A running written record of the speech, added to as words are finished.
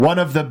One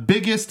of the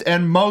biggest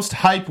and most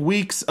hype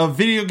weeks of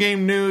video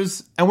game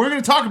news, and we're going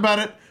to talk about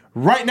it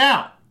right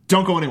now.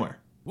 Don't go anywhere.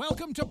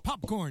 Welcome to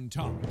Popcorn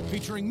Talk,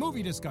 featuring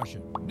movie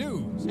discussion,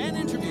 news, and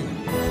interviews. We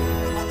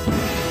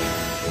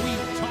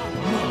talk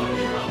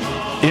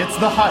movie. It's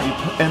the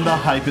hype, and the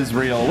hype is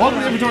real. Welcome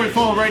to Inventory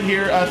Full right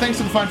here. Thanks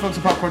to the fine folks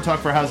at Popcorn Talk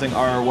for housing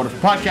our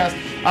wonderful podcast.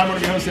 I'm one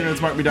of your hosts, and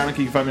it's Mark Budonica.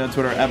 You can find me on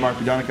Twitter at Mark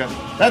Budonica.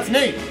 That's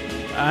Nate.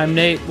 I'm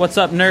Nate. What's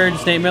up,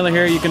 nerds? Nate Miller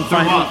here. You can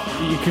find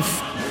me. You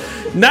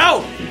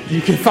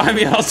can find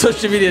me on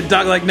social media.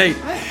 Dog like Nate.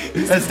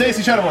 And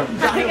Stacey Shuttleworth.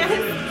 Hi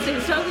guys,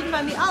 Stacey Shuttles. You can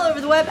find me all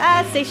over the web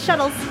at Stacey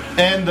Shuttles.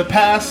 And the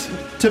pass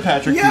to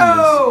Patrick Hughes.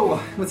 Yo!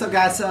 What's up,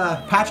 guys?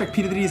 Patrick,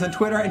 Peter the D's on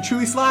Twitter, and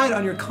Truly Slide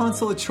on your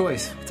console of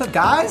choice. What's up,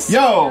 guys?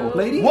 Yo!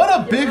 Lady? What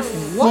a big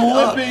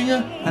flipping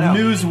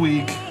news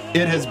week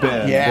it has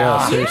been.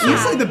 Yeah.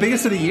 It's like the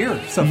biggest of the year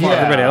so far. Yeah.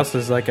 Everybody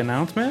else's like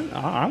announcement.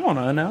 I want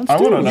to announce. I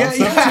too. want to announce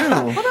that too.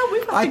 Hold on,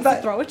 we've got I things to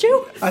thought- throw at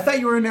you. I thought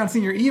you were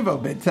announcing your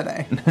Evo bid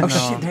today. Oh,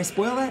 shit. Did I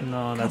spoil that?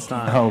 No, that's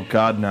not. Oh,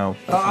 God, no.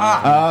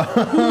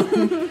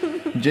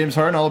 James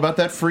Harden, all about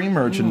that free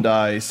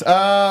merchandise.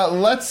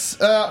 Flip.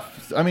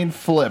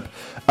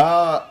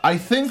 I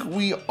think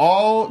we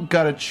all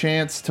got a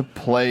chance to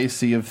play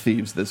Sea of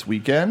Thieves this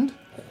weekend.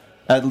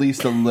 At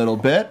least a little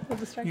bit.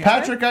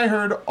 Patrick, I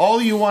heard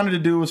all you wanted to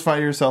do was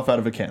fire yourself out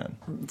of a cannon.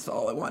 That's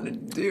all I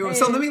wanted to do.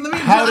 So let me.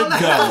 How'd it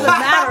go?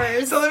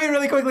 Matters. So let me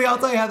really quickly, I'll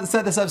tell you how to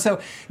set this up. So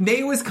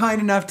Nate was kind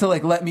enough to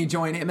let me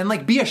join him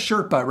and be a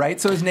Sherpa,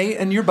 right? So is Nate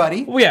and your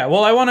buddy? Well, yeah.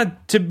 Well, I wanted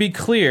to be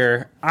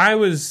clear.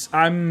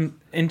 I'm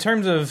in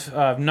terms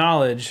of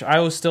knowledge. I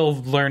was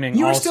still learning.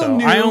 You were also, still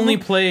new. I only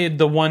played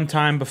the one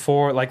time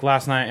before, like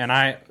last night, and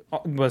I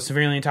was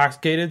severely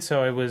intoxicated,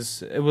 so it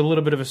was a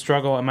little bit of a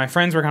struggle, and my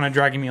friends were kind of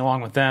dragging me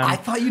along with them. I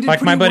thought you did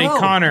like my pretty buddy well.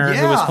 Connor,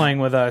 who was Yeah. playing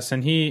with us,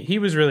 and he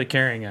was really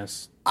carrying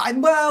us.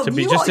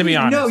 To be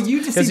honest, No,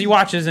 you just because he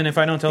watches, and if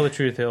I don't tell the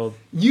truth,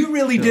 You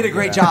really did a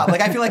great yeah. job.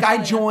 I feel like I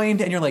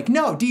joined, and you're like,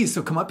 no, D,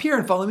 so come up here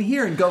and follow me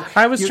here and go.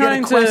 I was you're gonna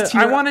trying quest to.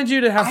 here. I wanted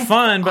you to have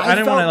fun, but I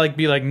didn't want to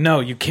be like,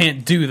 no, you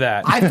can't do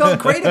that. I felt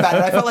great about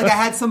it. I felt like I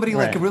had somebody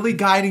Right. really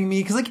guiding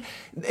me because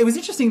it was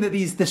interesting that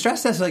the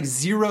stress tests are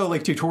zero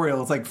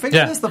tutorials.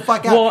 Figure this the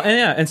fuck out. Well,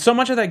 and so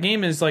much of that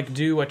game is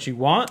do what you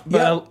want,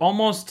 but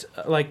almost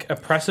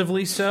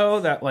oppressively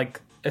so that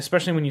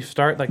especially when you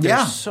start,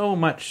 there's so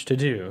much to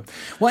do.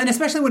 Well, and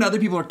especially when other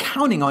people are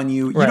counting on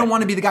you, you don't want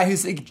to be the guy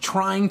who's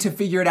trying to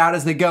figure it out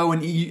as they go,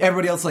 and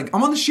everybody else is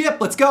I'm on the ship,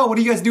 let's go. What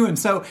are you guys doing?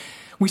 So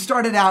we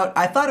started out.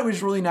 I thought it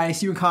was really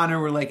nice. You and Connor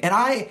were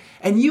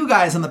and you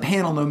guys on the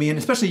panel know me, and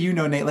especially you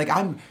know Nate.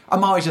 I'm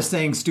always just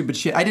saying stupid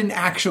shit. I didn't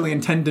actually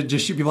intend to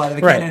just shoot people out of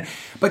the cannon,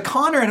 but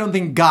Connor I don't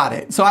think got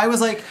it. So I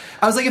was like,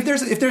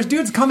 if there's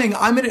dudes coming,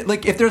 I'm gonna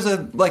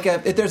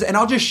and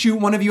I'll just shoot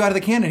one of you out of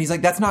the cannon. He's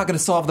like, that's not gonna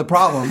solve the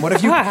problem. What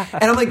if you? And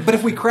I'm like, but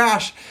if we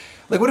crash.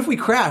 What if we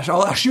crash?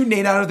 I'll shoot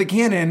Nate out of the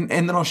cannon,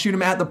 and then I'll shoot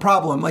him at the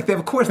problem.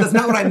 Of course, that's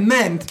not what I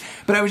meant,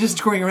 but I was just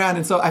screwing around,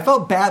 and so I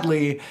felt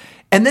badly.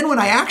 And then when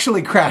I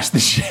actually crashed the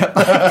ship,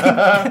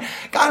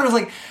 Connor was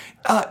like,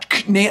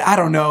 Nate, I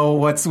don't know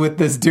what's with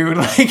this dude.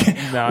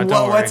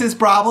 What's his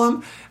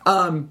problem?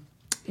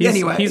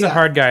 He's a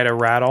hard guy to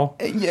rattle.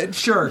 Yeah,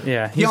 sure.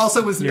 Yeah, he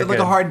also was good.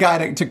 a hard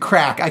guy to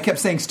crack. I kept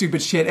saying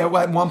stupid shit. At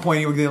one point,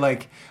 he would be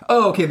like,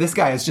 "Oh, okay, this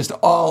guy is just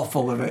all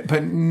full of it."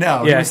 But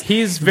no,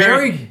 he's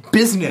very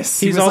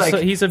business. He's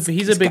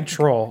a big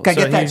troll. Gotta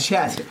get that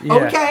chest. Yeah.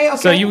 Okay.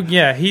 So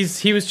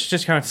he was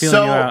just kind of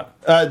feeling you out.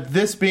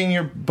 This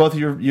being both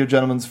your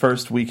gentlemen's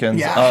first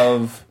weekends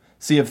of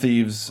Sea of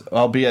Thieves,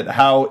 albeit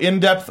how in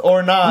depth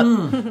or not,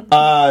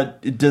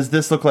 does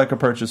this look like a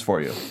purchase for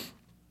you?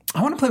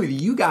 I want to play with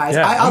you guys.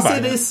 Yeah, I'll say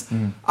this.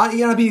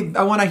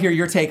 I want to hear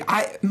your take.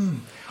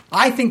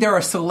 I think there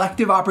are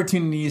selective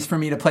opportunities for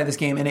me to play this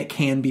game, and it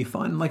can be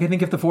fun. I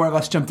think if the four of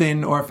us jumped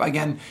in, or if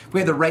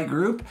we had the right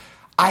group,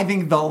 I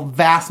think the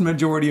vast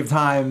majority of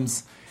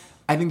times,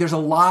 I think there's a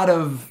lot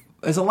of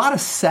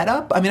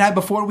setup.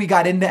 Before we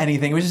got into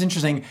anything, it was just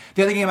interesting.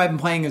 The other game I've been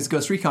playing is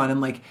Ghost Recon,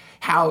 and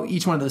how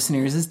each one of those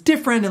scenarios is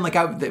different, and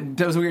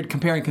that was a weird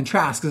compare and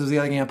contrast because it was the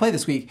other game I played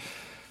this week.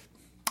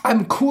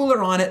 I'm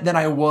cooler on it than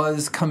I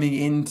was coming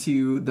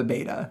into the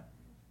beta,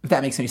 if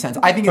that makes any sense.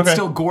 I think it's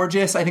still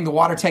gorgeous. I think the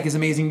water tech is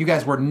amazing. You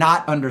guys were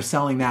not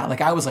underselling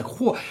that. I was like,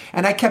 whoa.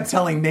 And I kept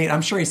telling Nate,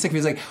 I'm sure he's sick of it.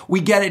 He's like, we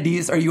get it,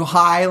 Deez. Are you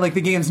high?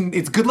 The game's,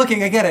 it's good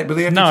looking. I get it. But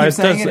they have to keep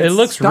saying it. It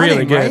looks stunning,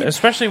 really good, right?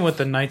 especially with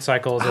the night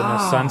cycles and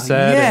the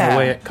sunset and the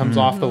way it comes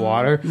off the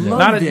water.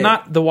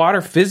 Not the water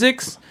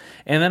physics.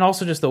 And then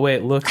also just the way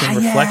it looks in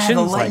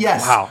reflections.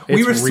 Wow.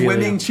 We were really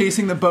swimming,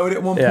 chasing the boat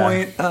at one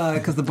point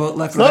because the boat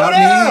left Slow without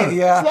down! me.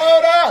 Yeah. Slow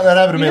down! That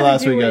happened to me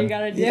last Do what you weekend.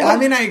 gotta do. Yeah,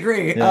 I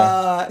agree.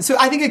 Yeah. So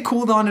I think it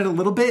cooled on it a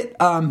little bit,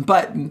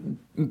 but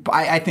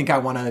I think I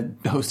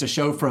want to host a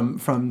show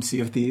from Sea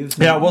of Thieves.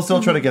 Yeah, we'll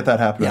still try to get that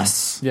happening.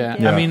 Yes. Yeah.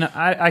 Yeah. I mean,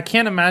 I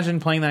can't imagine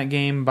playing that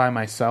game by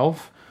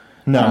myself.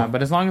 No.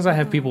 But as long as I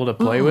have people to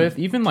play with,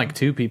 even like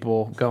 2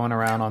 people going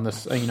around on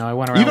this, I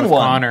went around Even with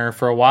one. Connor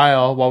for a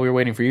while we were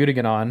waiting for you to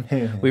get on.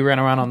 We ran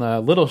around on the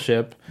little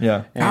ship.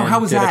 Yeah. And How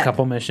was did that? a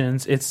couple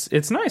missions.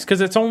 It's nice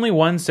because it's only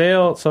one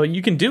sail, so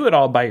you can do it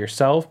all by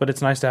yourself, but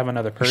it's nice to have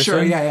another person.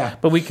 Sure, yeah.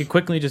 But we could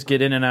quickly just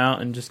get in and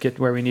out and just get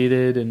where we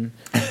needed, and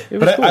it was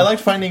But cool. I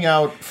liked finding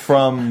out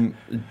from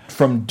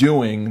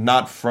doing,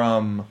 not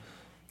from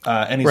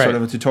any Right. sort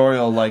of a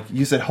tutorial. Like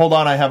you said, hold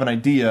on, I have an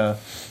idea.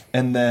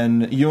 And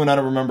then you and I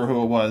don't remember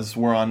who it was.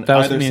 Were on That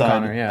was either me and side.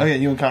 Connor, yeah. Oh yeah,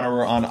 you and Connor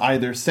were on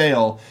either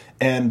sail,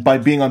 and by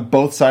being on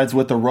both sides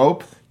with the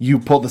rope, you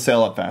pulled the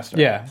sail up faster.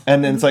 Yeah.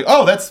 and then it's like,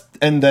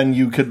 and then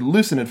you could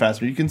loosen it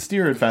faster. You can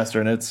steer it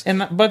faster, and it's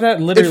But that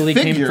literally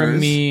came from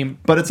figures, me.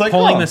 but it's like,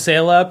 pulling oh. the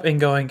sail up and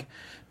going,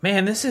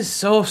 man, this is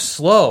so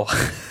slow.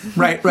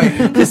 Right.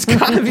 There's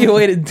got to be a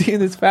way to do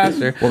this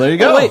faster. Well, there you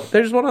Oh, go. wait,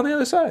 there's one on the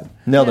other side.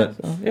 nailed it.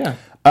 So, yeah.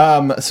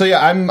 So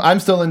yeah, I'm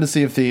still into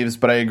Sea of Thieves,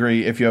 but I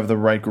agree if you have the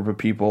right group of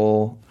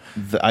people,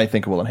 I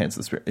think it will enhance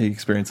the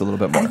experience a little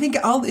bit more. I think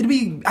it'd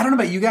be. I don't know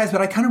about you guys,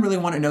 but I kind of really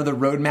want to know the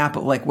roadmap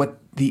of like what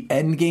the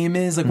end game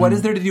is. Like, what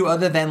is there to do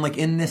other than like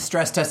in this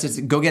stress test? Is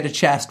go get a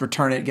chest,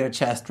 return it, get a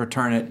chest,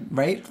 return it,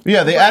 right?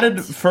 Yeah, they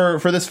added for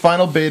this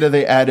final beta.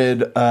 They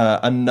added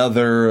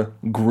another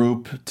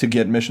group to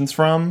get missions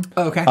from.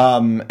 Oh, okay.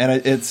 And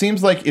it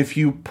seems like if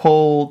you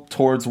pull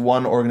towards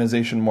one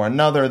organization more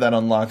another, that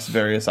unlocks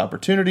various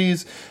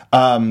opportunities.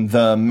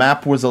 The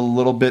map was a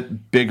little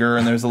bit bigger,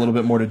 and there's a little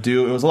bit more to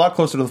do. It was a lot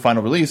closer to the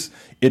final release,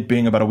 it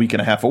being about a week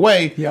and a half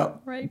away.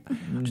 Yep. Right.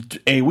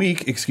 A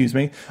week, excuse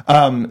me.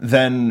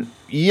 Then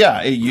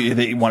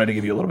they wanted to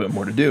give you a little bit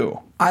more to do.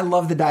 I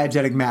love the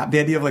diegetic map. The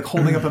idea of like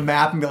holding up a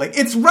map and be like,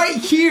 it's right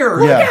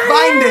here. Yeah.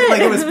 Find it.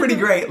 Like it was pretty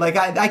great. Like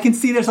I can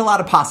see there's a lot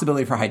of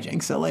possibility for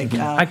hijinks. So like,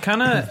 I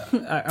kind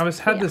of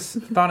had this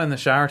thought in the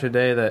shower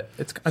today that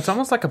it's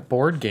almost like a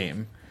board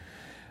game.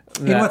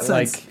 In what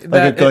sense?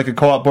 Like a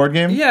co-op board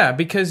game? Yeah,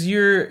 because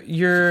you're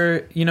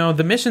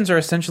the missions are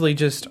essentially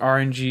just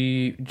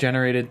RNG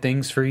generated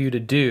things for you to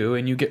do,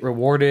 and you get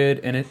rewarded,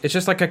 and it's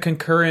just like a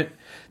concurrent.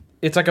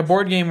 It's like a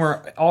board game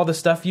where all the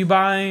stuff you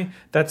buy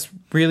that's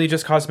really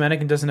just cosmetic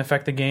and doesn't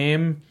affect the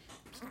game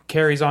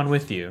carries on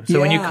with you. So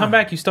when you Yeah. come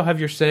back, you still have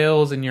your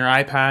sails and your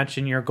eye patch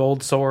and your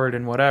gold sword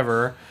and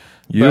whatever.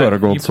 You But had a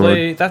gold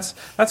sword. That's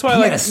why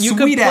he like had a you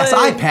could sweet ass play-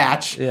 eye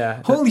patch.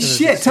 Yeah. Holy It was-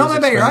 shit! it Tell was me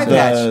about your eye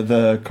expensive. patch.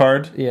 The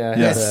card? Yeah,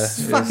 Yes.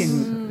 it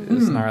Fucking.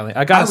 was gnarly.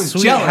 I got I a was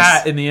sweet jealous.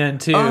 hat in the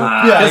end too, I because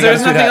got there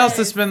was a sweet nothing hat. else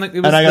to spend. It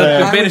was And I got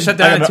the a- beta shut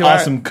down I in got 2 an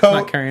hours. awesome It's coat.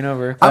 not carrying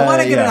over. I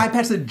want to get yeah. an eye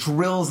patch that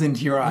drills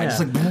into your eye. Yeah. Just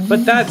like,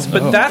 But that's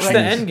Right. the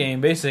end game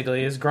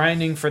basically is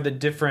grinding for the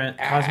different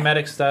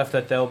cosmetic stuff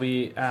that they'll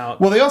be out.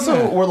 Well, they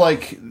also were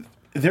like,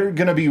 they're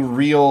going to be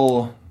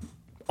real.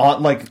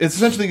 It's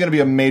essentially going to be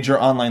a major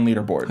online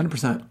leaderboard.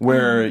 100%.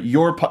 Where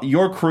your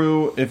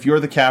crew, if you're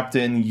the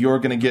captain, you're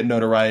going to get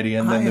notoriety,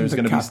 and I then am there's the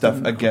going to be stuff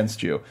captain.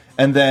 against you.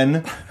 And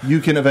then you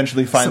can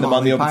eventually find them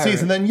on the Somali open seas,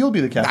 pirate. and then you'll be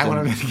the captain. I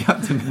want to be the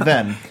captain.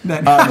 Then.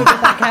 That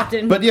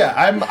captain. But yeah,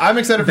 I'm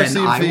excited for Then Sea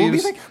of I will be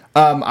Thieves.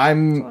 the-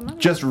 I'm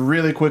just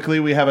really quickly.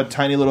 We have a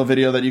tiny little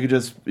video that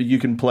you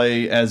can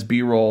play as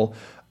B-roll.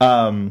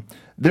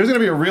 There's going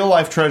to be a real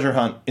life treasure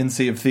hunt in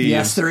Sea of Thieves.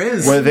 Yes, there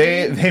is. Where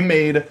they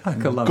made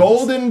could love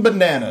golden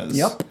bananas.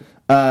 Yep.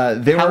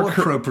 They How were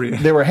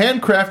appropriate. They were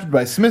handcrafted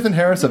by Smith and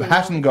Harris of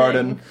Hatton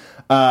Garden,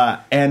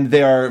 and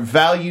they are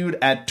valued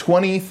at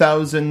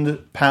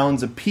 20,000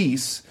 pounds a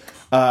piece.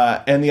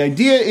 And the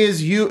idea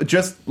is you,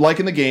 just like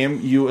in the game,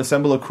 you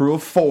assemble a crew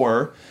of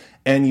 4,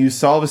 and you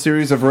solve a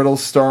series of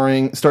riddles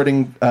starting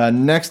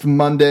next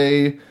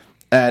Monday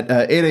at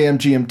 8 a.m.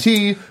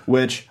 GMT,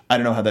 which I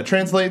don't know how that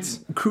translates.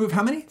 Crew of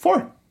how many?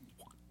 4.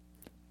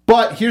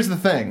 But here's the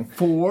thing.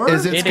 4?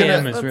 Is it's 8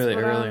 a.m. gonna, is really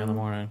what early in the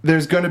morning.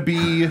 there's going to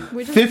be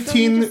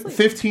just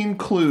 15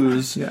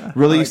 clues Yeah.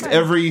 released Okay.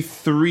 every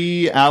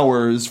 3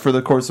 hours for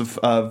the course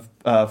of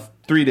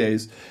 3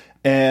 days.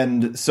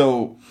 And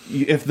so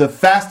if the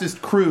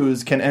fastest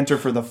crews can enter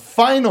for the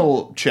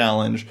final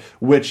challenge,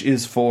 which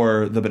is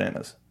for the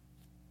bananas.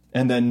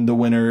 And then the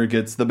winner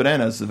gets the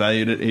bananas,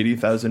 valued at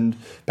 80,000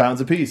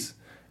 pounds apiece.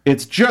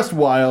 It's just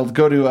wild.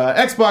 Go to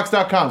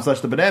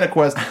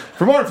xbox.com/thebananaquest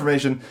for more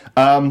information.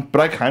 But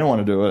I kind of want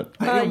to do it.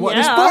 There's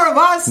yeah. 4 of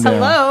us.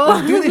 Hello.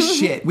 Let's do this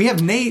shit. We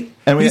have Nate.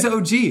 And we- He's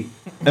OG.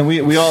 And we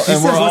all He and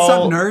says, we're "What's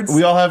all up, nerds?"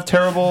 we all have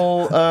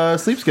terrible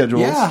sleep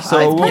schedules. Yeah,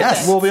 so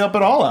yes. we'll be up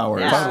at all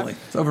hours. Yeah. Totally.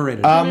 It's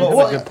overrated. That's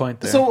What- a good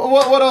point there. So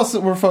what else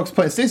were folks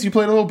playing? Stacey, you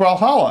played a little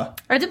Brawlhalla.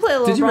 I did play a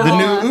little. Did you really?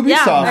 Brawlhalla. The new Yeah,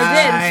 Ubisoft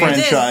I did.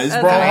 franchise, I did. As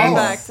a matter Brawlhalla.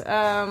 of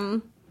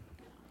fact,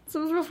 so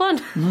it was real fun.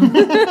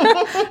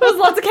 It was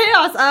lots of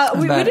chaos.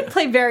 We bet. didn't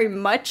play very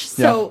much,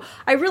 so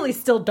I really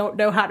still don't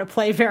know how to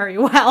play very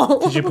well.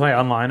 Did you play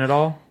online at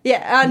all?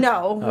 Yeah,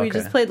 no, we Okay.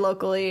 just played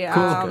locally.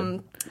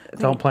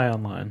 Don't play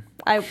online.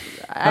 I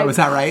was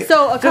that right?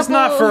 So a couple, Just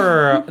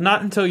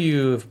not until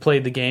you've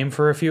played the game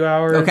for a few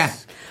hours. Okay.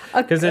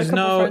 Because there's a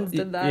couple no friends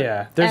did that.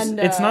 yeah. There's And,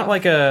 it's not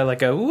like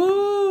a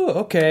woo.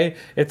 Okay,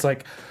 it's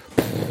like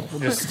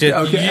Okay.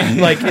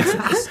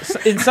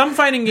 It's in some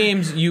fighting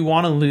games you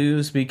want to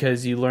lose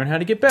because you learn how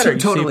to get better. You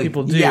Totally. see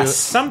people do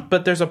Yes.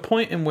 but there's a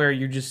point in where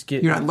you just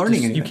get You're not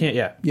learning You anything. can't.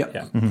 Yeah.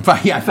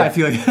 Yeah, I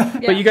feel like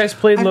But you guys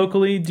played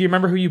locally. Do you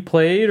remember who you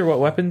played or what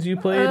weapons you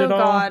played Oh at all?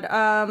 God,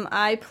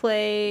 I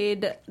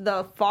played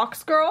the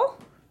Fox Girl.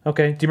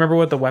 Okay. Do you remember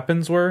what the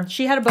weapons were?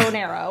 She had a bow and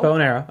arrow. Bow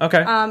and arrow.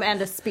 Okay.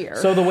 And a spear.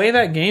 So the way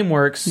that game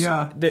works,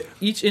 Yeah.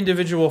 each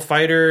individual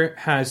fighter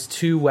has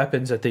 2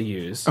 weapons that they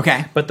use.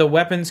 Okay. But the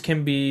weapons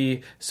can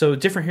be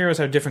different heroes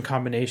have different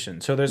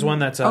combinations. So there's one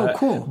that's a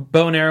cool.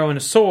 bow and arrow and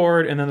a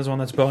sword, and then there's one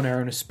that's bow and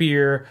arrow and a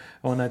spear,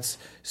 one that's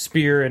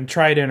spear and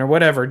trident or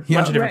whatever, a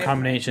bunch of different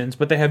combinations,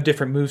 but they have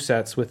different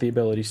movesets with the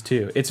abilities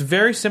too. It's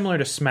very similar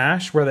to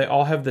Smash where they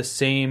all have the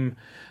same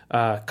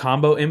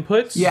combo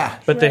inputs,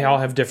 but they all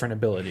have different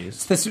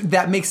abilities.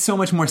 that makes so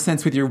much more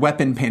sense with your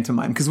weapon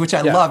pantomime, because which I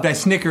loved. I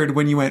snickered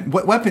when you went,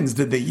 what weapons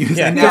did they use?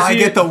 Yeah, and now I you-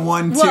 get the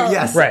 1, 2, Well,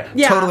 yes. Right.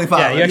 Yeah. Totally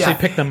fine. Yeah, you actually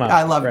pick them up.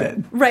 I loved Right. it.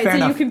 Right, Fair so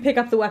enough. you can pick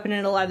up the weapon and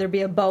it'll either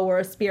be a bow or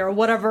a spear or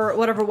whatever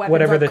weapons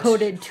Whatever are that's-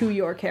 coded to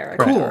your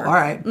character. Cool. All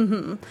right.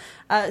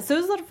 So it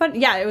was a lot of fun.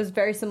 Yeah, it was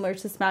very similar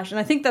to Smash, and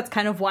I think that's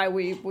kind of why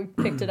we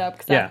picked it up.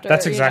 Cause Yeah, after,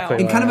 that's exactly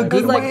In why kind of a I-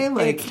 good it was way,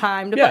 like it's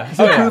time to Yeah.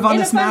 play. Oh, yeah. improve on in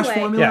the a fun Smash way.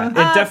 formula. Yeah,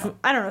 it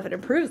I don't know if it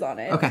improves on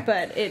it, Okay.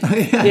 but it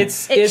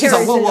it's it She's like,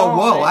 carries whoa, it whoa, on.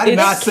 whoa, I did It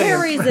not say it.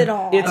 carries it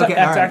on. It's Okay,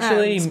 all right.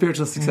 actually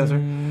spiritual successor.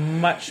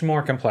 much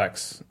more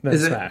complex than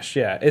Is it? Smash.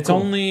 Yeah, it's Cool.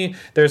 only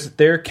there's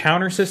their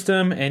counter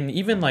system, and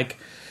even like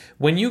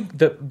when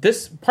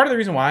this part of the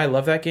reason why I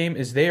love that game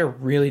is they are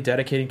really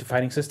dedicating to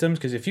fighting systems,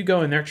 because if you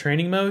go in their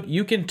training mode,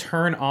 you can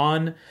turn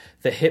on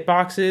the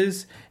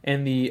hitboxes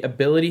and the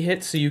ability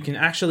hits, so you can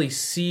actually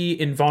see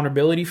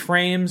invulnerability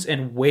frames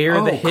and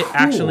where the hit cool.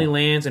 actually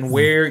lands and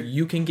where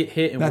you can get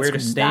hit and That's- where to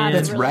stand.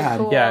 that's really rad.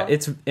 cool. Yeah,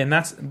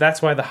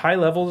 that's why the high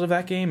levels of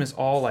that game is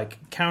all like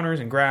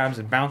counters and grabs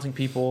and bouncing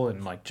people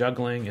and like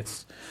juggling.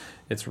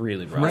 It's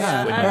really rough.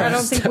 Rad. when I you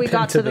don't think step we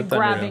got to into the Thunderdome.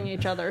 grabbing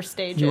each other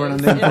stages. You weren't on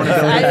It the was,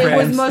 vulnerability it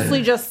was frames.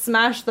 mostly just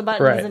smash the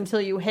buttons Right. until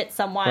you hit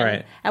someone,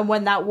 Right. and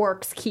when that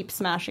works, keep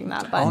smashing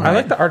that button. I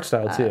like the art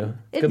style too.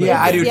 it- Good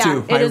Yeah, I do Yeah,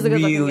 too. it I is a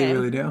good-looking really, game.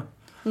 really do.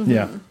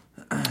 Yeah.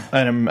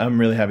 And I'm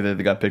really happy that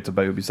they got picked up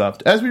by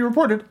Ubisoft, as we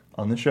reported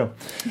on this show.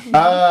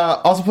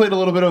 Also played a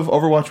little bit of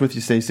Overwatch with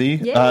you, Stacey.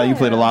 Yeah. You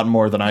played a lot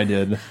more than I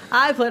did.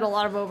 I played a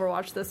lot of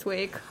Overwatch this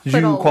week. Did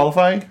Played you a-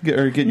 qualify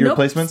or get your Nope,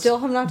 placements? Still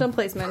have not done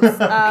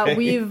placements. Okay.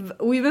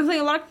 We've been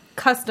playing a lot of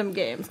custom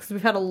games because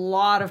we've had a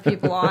lot of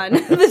people on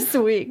this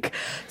week.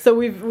 So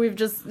we've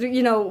just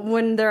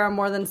when there are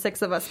more than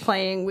 6 of us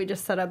playing, we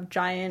just set up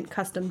giant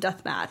custom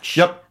deathmatch.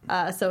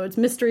 Yep. So it's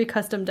mystery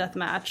custom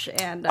deathmatch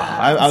and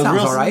I was Sounds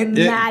real, all right.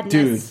 Madness.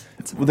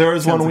 Dude, there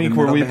was Sounds one like a week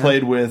where metal we band.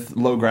 played with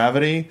Low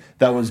Gravity.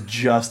 That was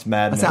just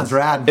madness. That sounds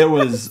rad. It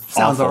was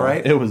Sounds awful. all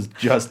right. It was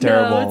just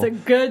terrible. No, it's a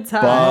good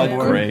but time.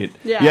 great.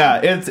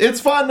 Yeah. It's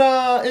fun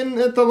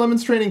at the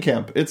Lemons training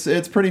camp.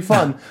 It's pretty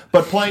fun.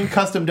 But playing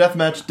custom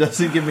deathmatch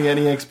doesn't give me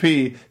any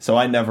XP, so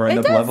I never end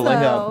It up does, leveling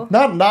though.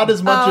 up. Not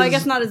as much Oh, as I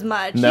guess not as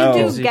much. No.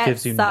 You It do get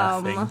gives you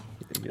some nothing.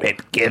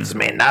 It gives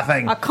me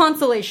nothing. a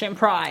consolation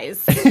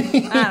prize. I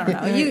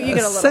don't know. You get a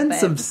little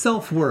sense bit. of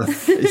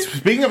self-worth.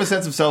 Speaking of a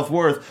sense of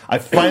self-worth, I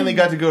finally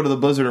got to go to the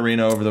Blizzard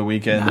Arena over the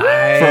weekend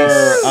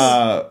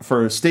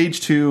for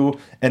stage 2,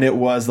 and it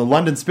was the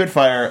London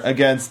Spitfire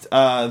against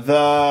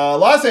the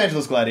Los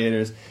Angeles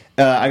Gladiators.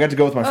 I got to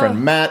go with my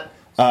friend Matt,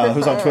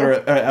 who's on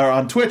Twitter or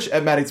on Twitch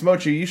at Matt Eats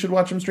Mochi. You should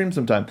watch him stream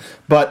sometime.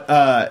 But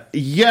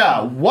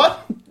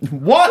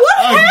what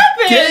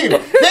happened? game!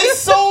 They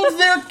sold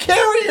their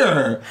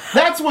carrier.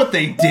 That's what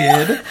they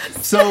did.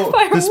 So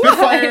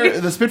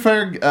the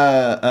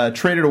Spitfire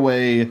traded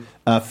away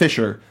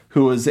Fisher,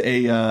 who was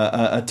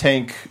a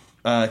tank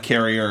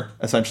carrier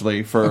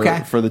essentially for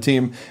the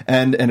team,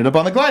 and ended up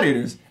on the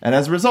Gladiators. And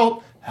as a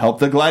result, helped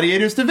the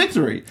Gladiators to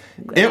victory.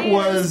 It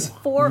was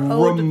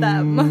 4-0'd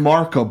them.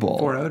 remarkable.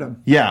 4-0'd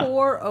them. Yeah.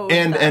 4-0'd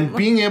and them.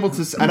 being able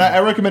to, and I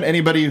recommend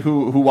anybody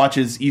who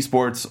watches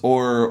esports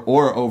or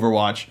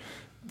Overwatch,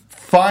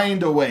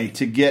 find a way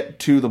to get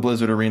to the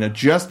Blizzard Arena,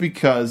 just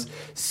because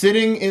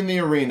sitting in the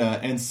arena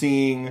and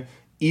seeing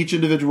each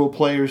individual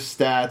player's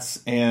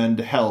stats and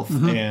health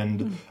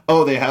and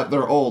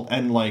they're old,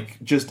 and like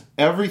just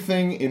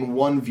everything in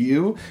one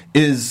view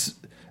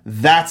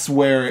that's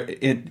where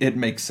it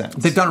makes sense.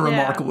 They've done a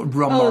Yeah.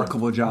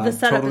 remarkable job. the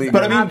setup Totally. is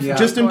But I mean, absolutely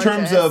just in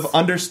terms gorgeous. of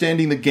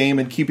understanding the game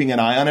and keeping an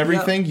eye on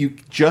everything, you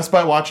just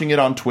by watching it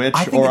on Twitch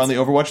I think or on it's-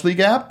 the Overwatch League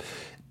app,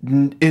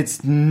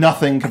 it's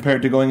nothing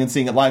compared to going and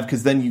seeing it live,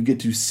 because then you get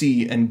to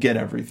see and get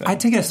everything. I'd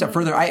take it a step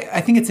further. I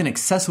think it's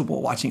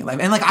inaccessible watching it live.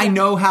 And like I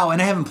know how, and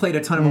I haven't played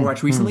a ton of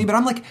Overwatch recently, but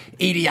I'm like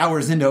 80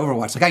 hours into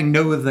Overwatch. Like I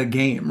know the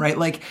game, right?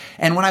 Like,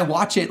 and when I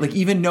watch it, like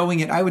even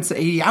knowing it, I would say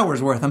 80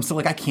 hours worth, I'm still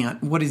like, I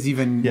can't. What is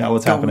even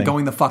what's happening?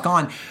 going the fuck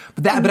on?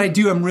 But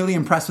I'm really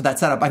impressed with that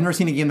setup. I've never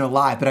seen a game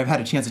live, but I've had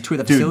a chance to tour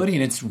the facility,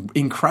 and it's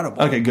incredible.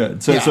 Okay,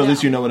 good. So at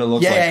least you know what it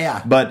looks Yeah, like. yeah,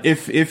 yeah. But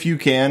if you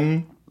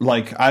can,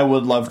 like I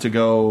would love to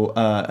go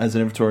as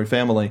an inventory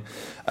family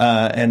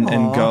and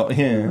go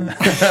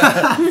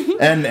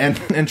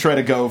and try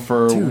to go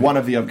for one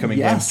of the upcoming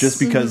games, just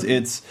because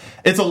it's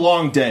a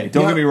long day.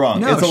 Don't get me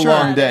wrong, it's a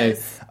long day.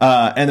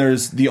 And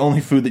there's the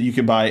only food that you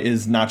can buy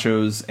is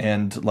nachos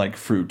and like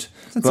fruit.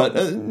 But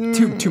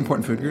two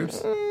important food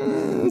groups.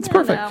 It's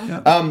perfect.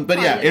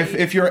 But yeah,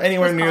 if you're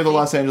anywhere near the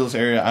Los Angeles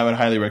area, I would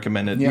highly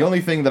recommend it. The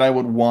only thing that I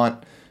would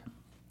want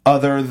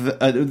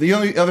the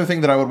only other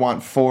thing that I would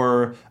want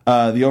for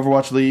the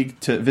Overwatch League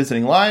to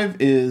visiting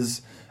live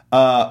is,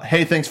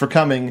 hey, thanks for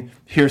coming.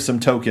 Here's some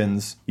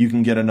tokens. You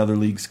can get another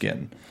league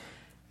skin.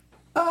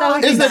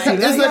 Is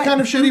that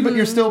kind of shitty? But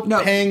you're still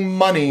paying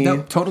money.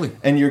 No, totally.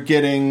 And you're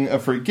getting a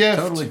free gift.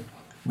 Totally.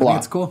 Blah.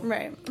 It's cool.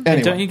 Right. And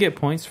Anyway. don't you get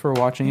points for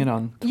watching it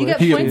on Twitch? You get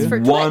points for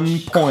Twitch. 1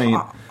 point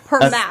Per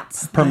map.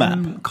 Per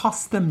map.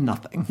 Costs them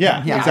nothing.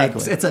 Yeah,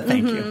 exactly. It's a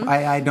thank you.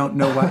 I don't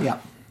know why. Yeah.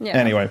 Yeah.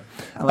 Anyway.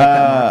 I like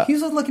that.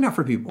 He's just looking out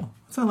for people.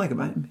 That's what I like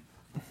about him.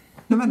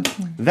 No matter.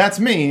 That's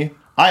me.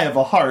 I have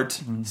a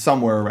heart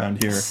somewhere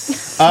around here.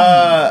 Let's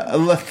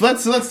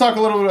talk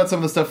a little bit about some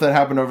of the stuff that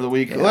happened over the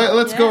week.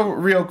 Let's go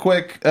real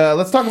quick.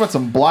 Let's talk about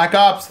some Black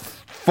Ops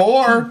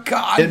 4.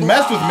 God, it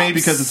messed with me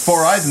because it's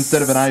 4 eyes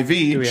instead of an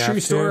IV. True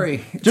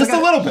story. Just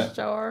a little bit.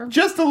 Sure.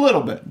 Just a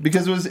little bit,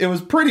 because it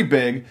was pretty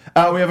big.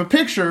 We have a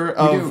picture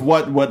of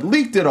what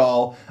leaked it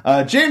all.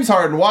 James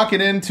Harden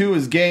walking into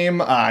his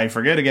game. I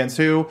forget against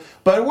who,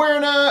 but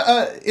wearing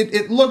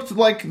it looked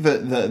like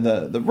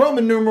the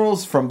Roman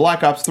numerals from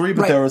Black Ops 3,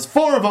 but there was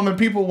 4 of them, and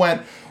people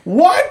went,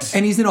 what?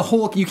 And he's in a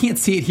whole, you can't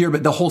see it here,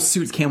 but the whole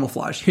suit's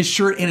camouflage. His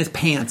shirt and his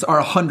pants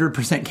are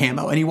 100%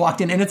 camo. And he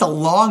walked in, and it's a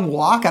long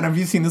walk. I don't know if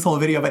you've seen this whole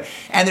video,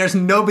 and there's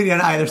nobody on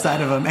either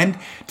side of him. And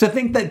to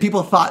think that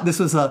people thought this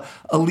was a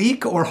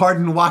leak or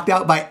Harden walked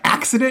out by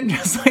accident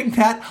just like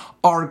that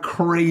are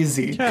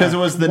crazy. Because it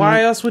was the...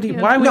 Why else would he...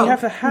 Why would he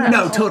have to have?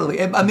 No, totally.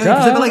 I mean,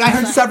 I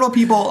heard several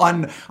people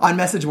on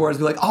message boards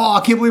be like, "Oh, I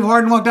can't believe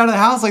Harden walked out of the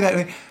house like that."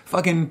 Like,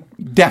 fucking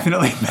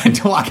definitely meant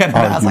to walk out of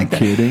the house like that.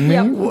 Are you kidding me?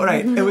 Yep.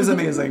 Right. It was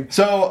amazing.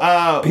 So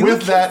People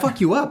with that, fuck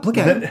you up. Look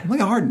at him. Look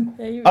at Harden.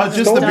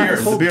 just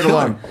the beard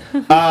alone.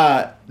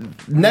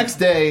 Next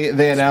day,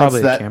 they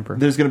announced that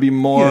there's going to be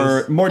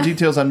more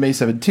details on May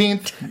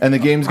 17th, and the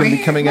game's going to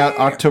be coming out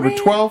October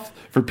 12th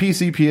for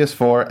PC,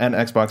 PS4, and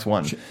Xbox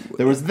One.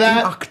 There was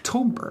that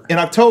in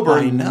October,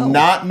 I know.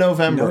 Not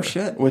November. No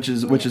shit. Which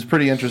is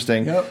pretty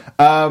interesting. Yep.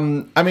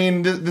 I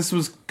mean, this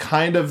was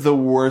kind of the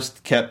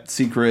worst kept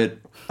secret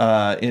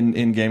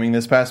in gaming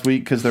this past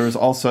week, because there was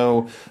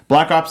also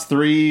Black Ops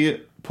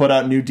 3 put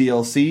out new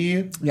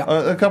DLC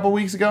a couple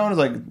weeks ago, and it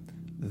was like,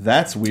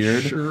 that's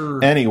weird.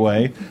 Sure.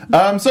 Anyway,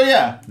 so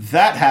yeah,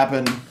 that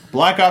happened.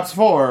 Black Ops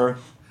 4.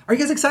 Are you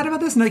guys excited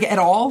about this? Like, at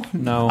all?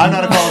 No. I'm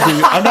not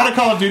a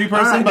Call of Duty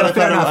person, but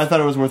I thought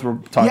it was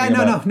worth talking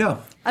about. No.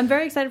 I'm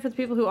very excited for the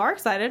people who are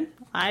excited.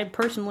 I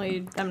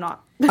personally am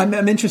not. I'm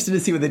interested to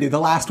see what they do. The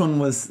last one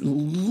was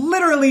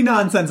literally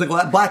nonsensical.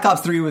 Black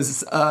Ops 3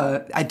 was,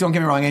 I don't get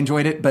me wrong, I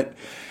enjoyed it, but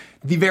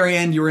the very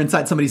end, you were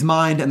inside somebody's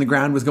mind, and the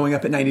ground was going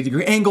up at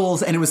 90-degree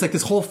angles, and it was like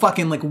this whole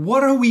fucking, like,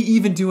 what are we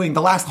even doing?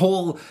 The last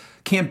whole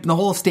the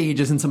whole stage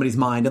is in somebody's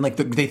mind, and like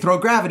they throw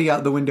gravity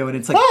out the window, and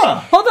it's like,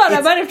 hold on, I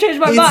might have changed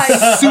my mind.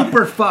 It's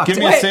super fucked. Give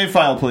me a save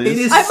file, please. It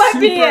is I might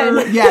be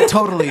in. Yeah,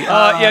 totally.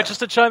 Yeah, just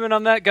to chime in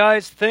on that,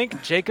 guys.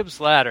 Think Jacob's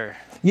Ladder.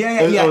 Yeah.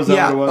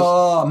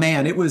 Oh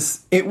man, it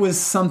was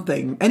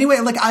something. Anyway,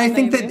 like I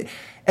think that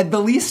at the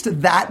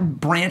least that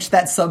branch,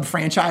 that sub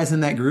franchise in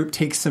that group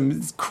takes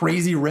some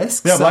crazy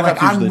risks. Yeah, so Black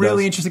like Ops I'm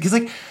really interested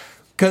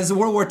because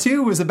World War II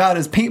was about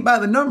as paint by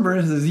the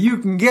numbers as you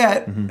can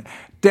get. Mm-hmm.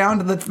 Down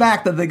to the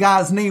fact that the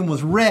guy's name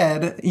was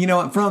Red,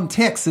 from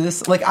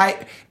Texas. Like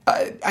I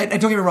don't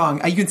get me wrong.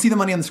 You can see the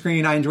money on the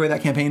screen. I enjoy that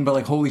campaign, but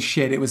like, holy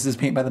shit, it was as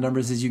paint by the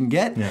numbers as you can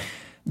get. Yeah.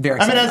 Very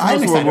excited. I mean, as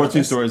most World War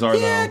II stories are, though.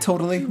 Yeah,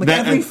 totally. Like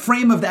every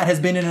frame of that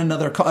has been in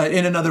another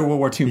World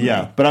War II movie.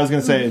 Yeah, but I was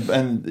going to say,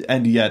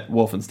 and yet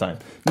Wolfenstein.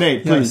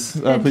 Nate, please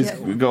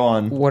go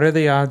on. What are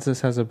the odds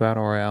this has a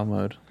battle royale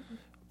mode?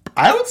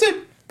 I would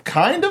say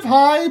kind of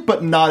high,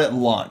 but not at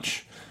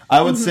launch. I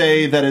would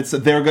say that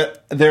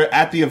they're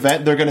at the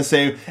event. They're going to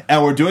say,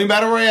 and we're doing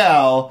battle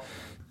royale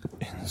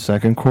in the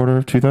second quarter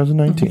of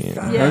 2019.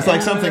 Yeah. It's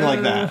like something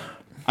like that.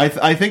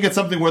 I think it's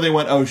something where they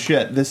went, oh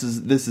shit, this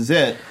is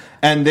it,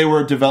 and they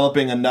were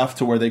developing enough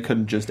to where they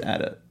couldn't just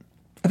add it.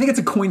 I think it's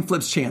a coin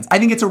flip's chance. I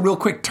think it's a real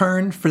quick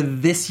turn for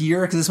this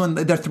year, because this one,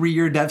 their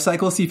 3-year dev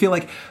cycle. So you feel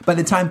like by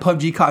the time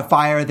PUBG caught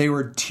fire, they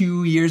were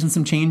 2 years and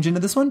some change into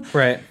this one.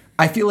 Right.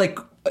 I feel like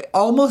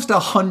almost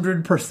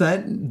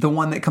 100% the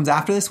one that comes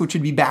after this, which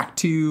would be back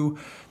to,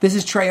 this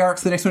is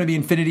Treyarch's, the next one would be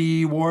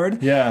Infinity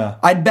Ward. Yeah.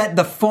 I'd bet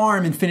the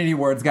farm Infinity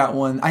Ward's got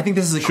one. I think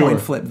this is a coin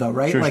flip though,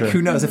 right? Sure.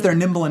 Who knows? If they're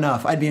nimble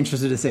enough, I'd be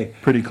interested to see.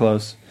 Pretty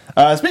close.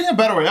 Speaking of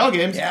Battle Royale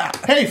games,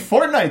 hey,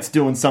 Fortnite's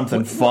doing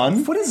something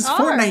fun. What is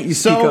Fortnite you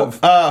speak of?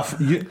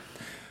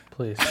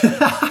 Please.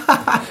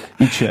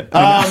 Eat shit.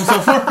 So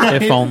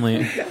Fortnite, if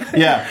only.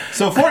 Yeah.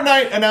 So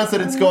Fortnite announced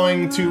that it's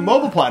going to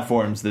mobile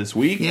platforms this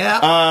week. Yeah.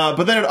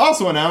 But then it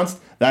also announced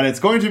that it's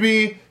going to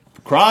be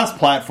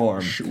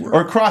cross-platform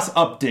or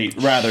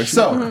cross-update rather.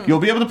 So you'll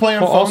be able to play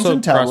on phones also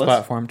and tablets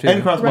cross-platform, too.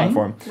 and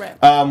cross-platform,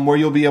 Right. where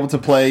you'll be able to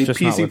play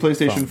Just not PC, with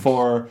PlayStation phones.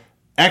 4,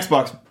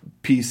 Xbox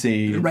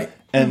PC, Right.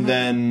 and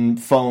then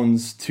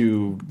phones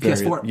to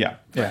PS4.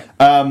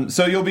 Yeah.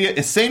 So you'll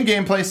be same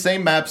gameplay,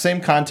 same map,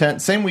 same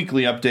content, same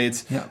weekly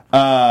updates.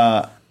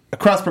 Yeah.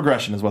 Cross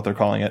progression is what they're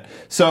calling it.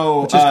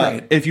 So Which is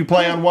great. if you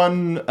play on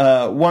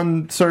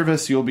one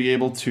service, you'll be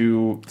able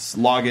to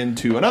log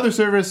into another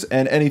service,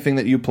 and anything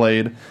that you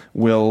played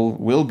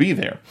will be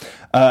there.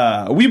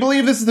 We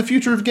believe this is the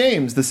future of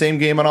games. The same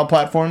game on all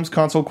platforms,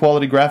 console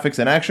quality graphics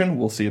and action.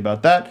 We'll see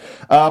about that.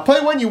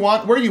 Play when you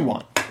want, where you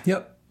want.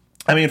 Yep.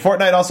 I mean,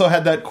 Fortnite also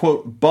had that,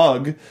 quote,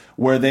 bug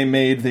where they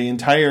made the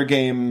entire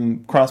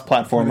game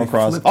cross-platform Where they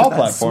across flipped all that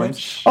platforms.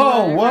 switch.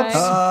 Oh, Right, whoops.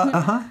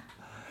 right.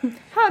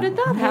 How did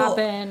that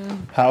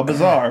happen? How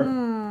bizarre.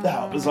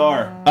 How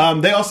bizarre.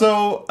 They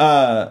also,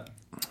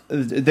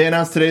 they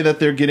announced today that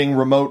they're getting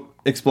remote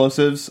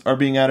explosives are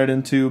being added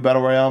into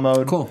Battle Royale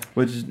mode. Cool.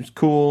 Which is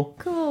cool.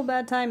 Cool,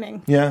 bad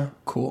timing. Yeah.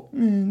 Cool.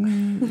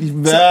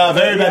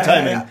 Very bad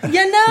timing.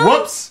 You know?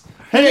 Whoops.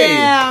 Hey.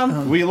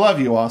 Yeah. We love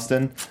you,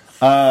 Austin.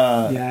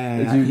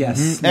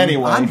 Yes.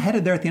 Anyway. I'm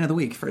headed there at the end of the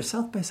week for a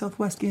South by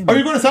Southwest game. Are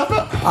you going to South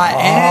By? I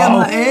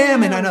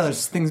am, and I know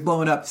there's things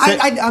blowing up.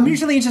 I'm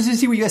usually interested to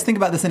see what you guys think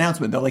about this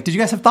announcement, though. Like, did you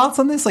guys have thoughts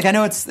on this? Like, I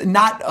know it's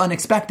not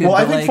unexpected. Well,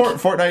 I but think like,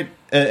 Fortnite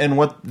and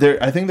what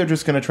they're, I think they're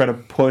just going to try to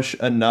push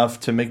enough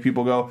to make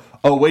people go,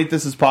 oh, wait,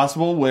 this is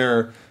possible,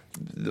 where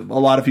a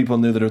lot of people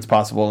knew that it was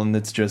possible, and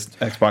it's just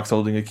Xbox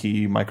holding a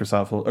key,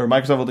 Microsoft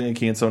holding a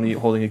key, and Sony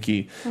holding a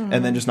key,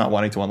 and then just not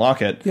wanting to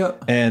unlock it.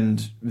 Yep.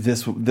 And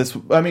this,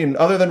 I mean,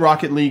 other than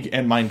Rocket League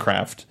and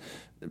Minecraft,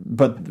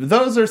 but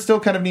those are still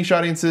kind of niche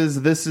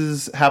audiences. This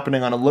is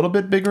happening on a little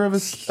bit bigger of a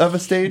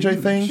stage, I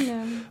think.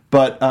 Yeah.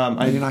 But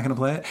you're not going to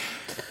play it.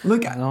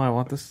 Look, No, I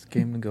want this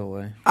game to go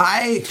away.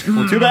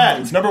 well, too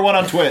bad. It's number 1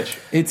 on Twitch.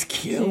 It's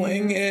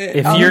killing it.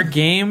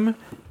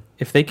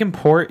 If they can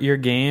port your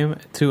game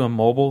to a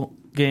mobile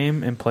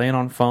game and play it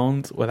on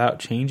phones without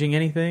changing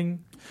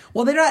anything,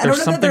 Well, I don't know that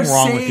something they're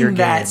wrong saying with your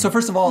that. game. So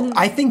first of all,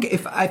 I think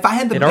if I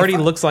had the, it already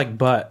looks like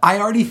butt. I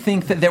already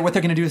think that what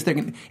they're going to do is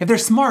if they're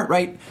smart,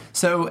 right?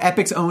 So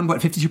Epic's owned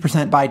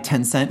 52% by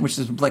Tencent, which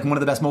is like one of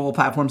the best mobile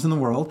platforms in the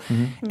world.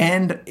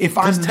 And if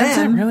I'm Does Tencent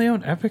them, really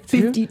own Epic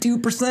too?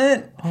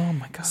 52%. Oh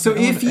my god! So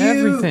they own if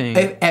you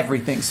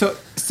everything. So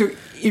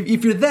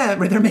if you're them,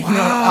 right, they're making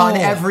on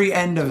every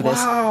end of this.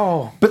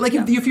 Wow. But like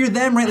if you're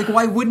them, right, like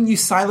why wouldn't you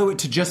silo it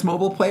to just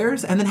mobile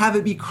players and then have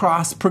it be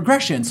cross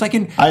progression? So I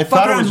can fuck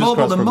thought it around was just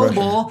mobile to cross-progression.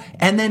 mobile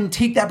and then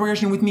take that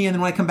progression with me, and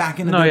then when I come back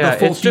into No, the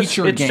full it's just,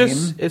 feature it's game.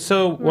 just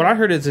so what I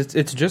heard is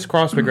it's just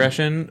cross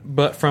progression,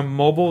 but from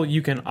mobile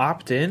you can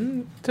opt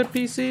in to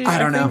PC. I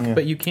don't know. think,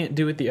 but you can't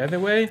do it the other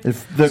way.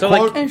 If the So,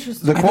 quote, like,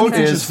 Interesting. the quote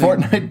think it's is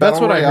interesting. Fortnite That's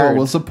Battle what I Royale heard.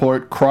 will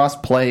support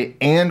cross-play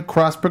and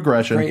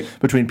cross-progression Great.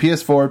 between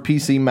PS4,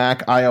 PC,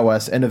 Mac,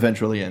 iOS, and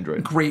eventually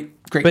Android. Great.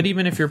 But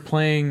even if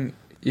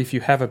if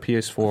you have a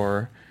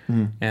PS4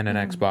 Mm-hmm. and an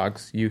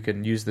Xbox, you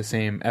can use the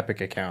same Epic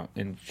account.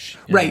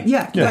 Right,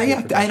 yeah.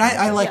 And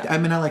I like. Yeah. I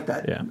mean, I like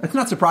that. Yeah. It's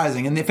not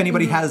surprising. And if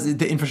anybody has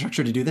the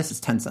infrastructure to do this,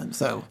 it's Tencent.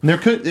 So There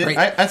could, Great.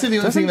 I'd say the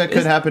only thing that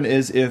could happen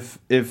is if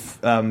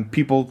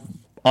people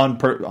on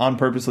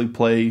purposely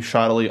play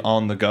shoddily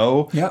on the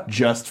go, Yep.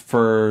 just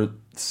for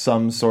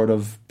some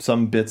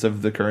bits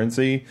of the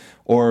currency,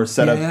 or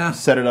set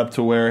it up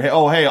to where hey,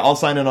 I'll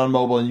sign in on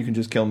mobile and you can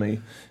just kill me.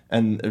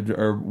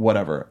 Or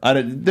whatever.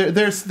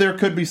 There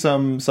could be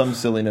some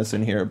silliness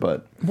in here,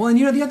 but well, and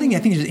the other thing I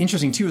think is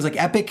interesting too is like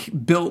Epic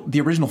built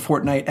the original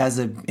Fortnite as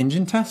an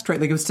engine test,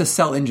 right? Like it was to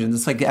sell engines.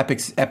 It's like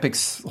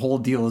Epic's whole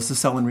deal is to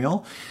sell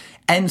Unreal.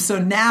 And so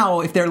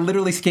now, if they're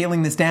literally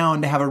scaling this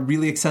down to have a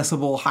really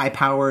accessible,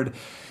 high-powered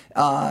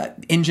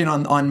engine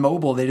on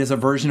mobile that is a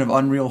version of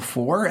Unreal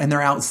 4, and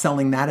they're out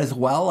selling that as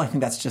well, I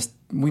think that's just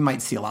we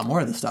might see a lot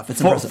more of this stuff.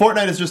 It's impressive.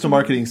 Fortnite is just a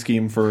marketing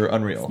scheme for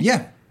Unreal.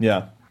 Yeah,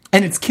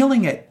 and it's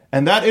killing it.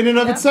 And that in and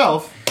of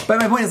itself. But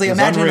my point is, like,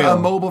 imagine Unreal. a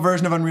mobile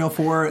version of Unreal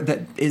 4 that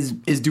is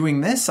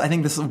doing this. I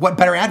think this is what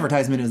better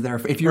advertisement is there.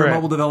 If you're a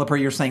mobile developer,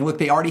 you're saying, look,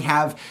 they already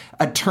have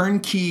a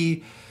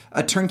turnkey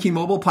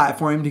mobile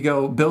platform to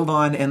go build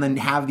on, and then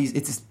have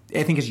these.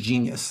 I think it's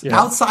genius. Yeah.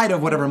 Outside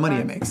of whatever money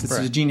it makes, it's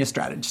a genius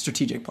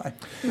strategic play.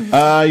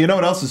 You know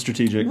what else is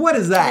strategic? What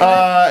is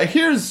that?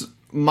 Here's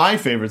my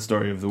favorite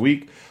story of the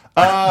week.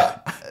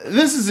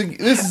 This is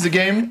a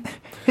game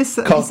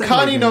called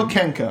Kani no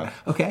Kenka.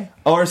 Okay.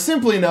 Or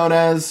simply known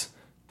as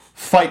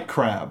Fight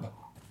Crab.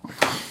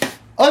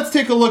 Let's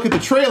take a look at the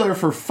trailer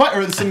for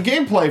some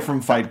gameplay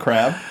from Fight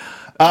Crab.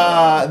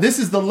 This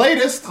is the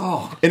latest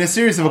in a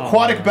series of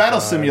aquatic battle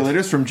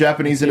simulators from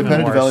Japanese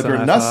independent developer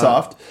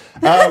Nussoft.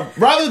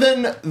 Rather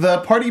than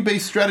the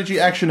party-based strategy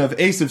action of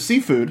Ace of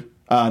Seafood,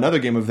 another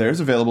game of theirs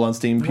available on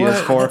Steam,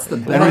 PS4,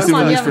 and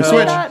recently released for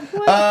Switch,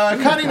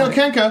 Kani no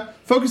Kenka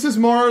focuses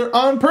more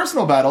on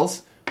personal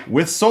battles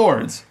with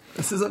swords.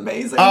 This is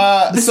amazing.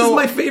 This so- is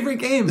my favorite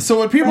game. So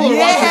what people are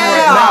Yeah! watching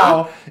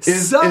right now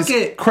is Suck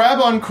it. crab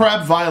on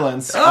crab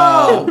violence.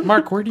 Oh!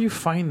 Mark, where do you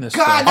find this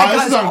God, stuff? that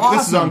This is guy's on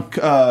this is on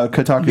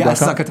Kotaku.com. Yeah,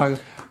 suck it, talk.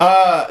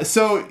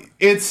 So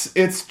it's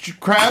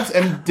crabs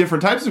and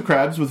different types of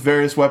crabs with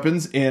various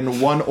weapons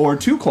in 1 or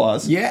 2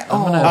 claws. Yeah.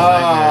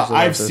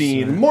 I've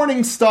seen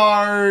morning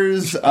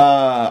stars.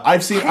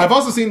 I've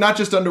also seen not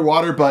just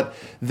underwater, but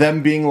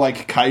them being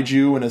like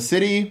kaiju in a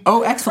city.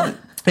 Oh, excellent.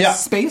 Yeah.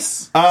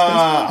 Space?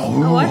 I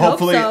hope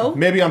Hopefully, so.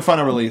 maybe on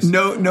final release.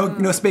 No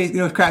space.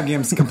 No crab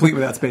games complete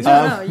without space.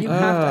 No, you have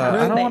to have I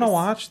don't space. want to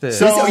watch this.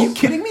 So- Are you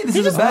kidding me? This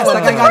is the just best.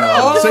 flip Like I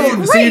got.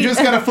 them. So you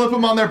just gotta flip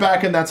them on their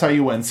back, and that's how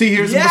you win. See,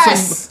 here's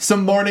Yes!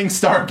 some Morning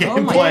Star my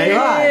gameplay.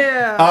 God.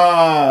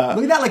 Yeah.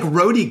 Look at that, like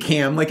roadie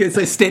cam, like it's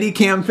a steady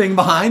cam thing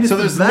behind. So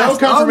It's there's the no best.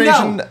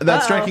 confirmation Oh, no.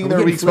 that striking their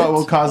We're weak getting spot will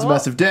flipped. cause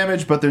massive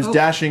damage, but there's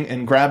dashing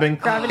and grabbing.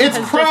 Gravity It's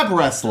has crab just-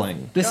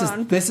 wrestling.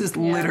 This is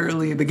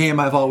literally the game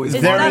I've always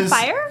Is wanted. that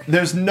fire?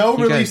 There's no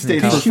You release guys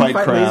need date to for Shoot Fight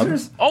Crab.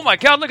 lasers? Oh my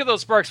god, look at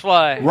those sparks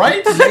fly.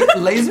 Right?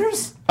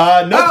 Lasers?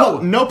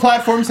 No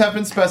platforms have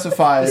been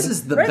specified. This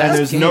is the and best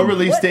there's game. no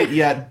release date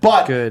yet.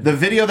 But Good. the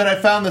video that I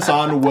found this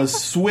on was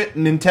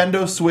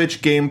Nintendo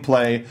Switch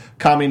gameplay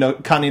Kani no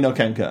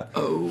Kenka.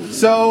 Oh,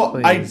 so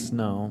Please,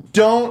 no.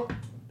 don't.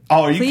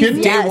 Oh, are you Please,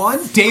 kidding? yes. Day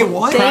one? Day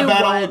one? Crab Day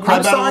battle. one. Crab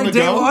I'm battle on sorry, the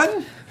day go?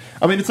 one?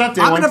 I mean, it's not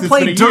day I'm one. going to 'cause it's play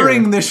been a year.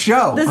 during this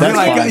show. This is You're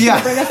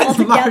fine. bring us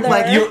all Mark, together.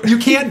 like, you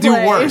can't do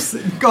Play. worse.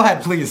 Go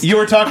ahead, please. You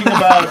were talking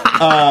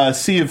about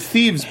Sea of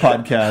Thieves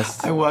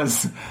podcast. I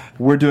was.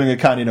 We're doing a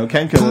Kani no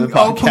Kenka Oh,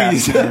 podcast.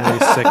 please. Really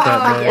sick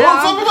that day. Oh,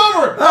 flip him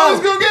over! I was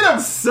gonna get him! I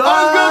was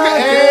gonna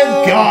get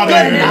and got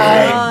Good him!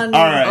 one.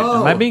 All right.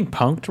 Oh. Am I being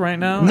punked right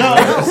now? No.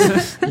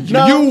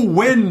 You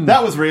win.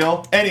 That was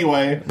real.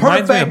 Anyway,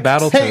 Reminds me of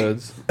perfect.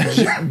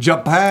 Battletoads.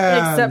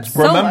 Japan. Except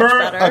so remember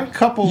much better. a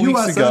couple weeks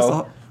USSR.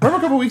 ago? Remember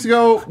a couple weeks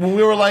ago when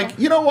we were like,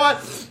 you know what?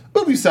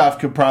 Ubisoft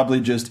could probably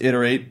just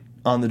iterate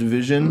on the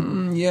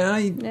Division. Yeah,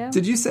 Yeah.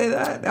 Did you say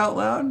that out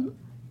loud?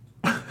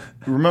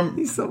 Remember?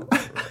 He's so.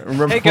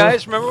 Remember? Hey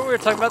guys, remember when we were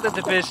talking about the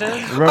division?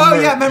 Oh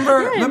yeah, remember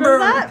remember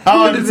that?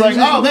 Oh, and the it's like,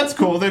 Division? oh, that's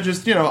cool. They're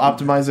just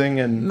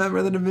optimizing and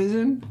Remember the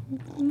division?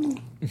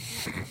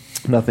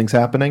 nothing's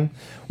happening.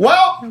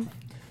 Well,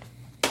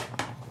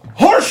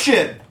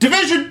 horseshit.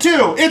 Division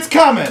 2, it's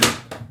coming.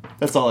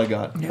 That's all I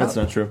got. That's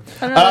not true.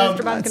 I don't know if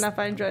it's dramatic enough.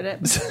 I enjoyed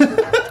it.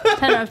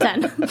 10 out of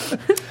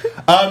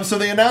 10. So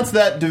they announced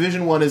that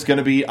Division 1 is going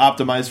to be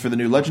optimized for the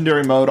new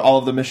Legendary mode. All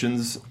of the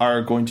missions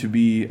are going to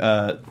be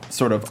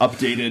sort of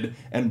updated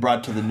and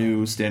brought to the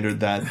new standard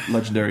that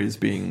Legendary is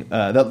being...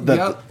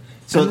 Yep.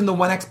 So and then the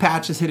 1X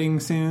patch is hitting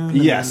soon. and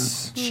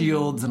Yes. then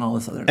shields and all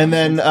this other. And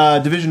then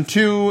Division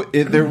 2,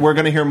 we're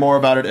going to hear more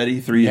about it at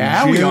E3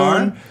 yeah, in June. we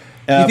are. You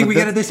but think we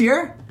get it this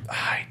year?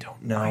 I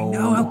don't know. I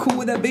know. How cool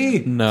would that be?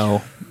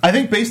 No. I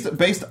think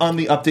based on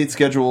the update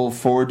schedule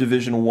for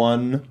Division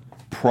 1,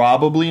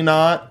 probably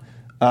not.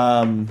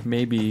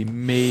 Maybe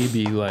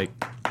like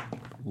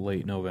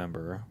late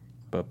November,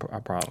 but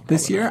probably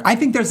This year? I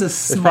think there's a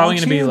small It's probably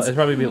going to be. chance. It's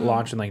probably be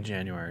launched in like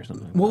January or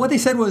something. Well, what they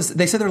said was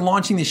they're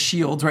launching the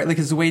shields, right? Like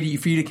it's a way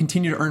for you to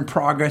continue to earn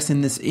progress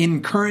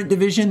in current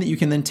division that you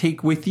can then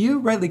take with you,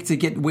 right? Like to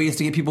get ways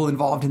to get people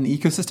involved in the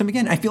ecosystem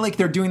again. I feel like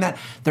they're doing that.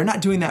 They're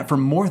not doing that for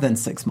more than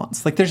 6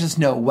 months. Like there's just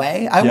no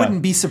way. I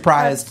wouldn't be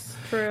surprised.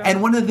 That's true.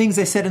 And one of the things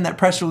they said in that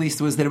press release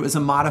was that it was a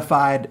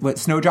modified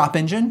Snowdrop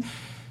engine.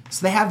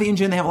 So they have the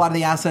engine, they have a lot of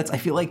the assets. I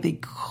feel like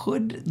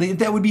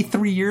that would be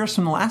 3 years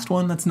from the last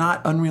one. That's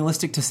not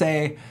unrealistic to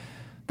say.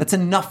 That's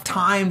enough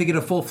time to get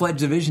a full-fledged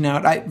division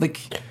out.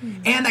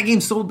 And that game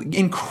sold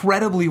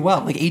incredibly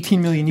well, like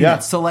 18 million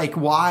units. Yeah. So like,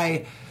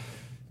 why?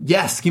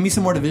 Yes, give me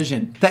some more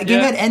division. That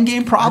game had end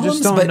game I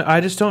problems, but I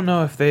just don't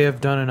know if they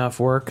have done enough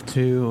work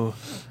to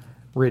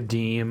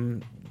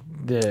redeem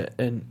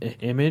an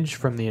image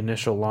from the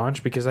initial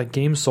launch, because that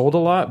game sold a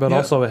lot, but Yeah.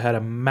 also it had a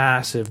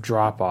massive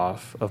drop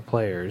off of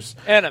players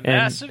And a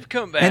massive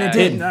comeback. and it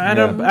did.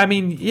 I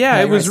mean,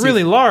 it was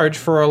really large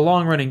for a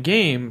long running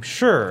game,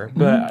 sure,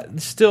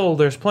 but still,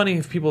 there's plenty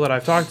of people that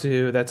I've talked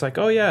to that's like,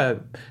 oh yeah,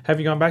 have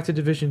you gone back to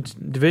Division?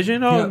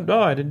 Oh, Yeah.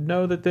 I didn't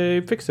know that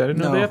they fixed it. I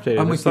didn't know No, they updated.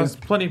 I'm it. with That's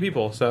you. plenty of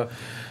people, so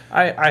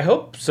I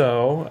hope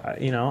so.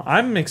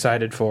 I'm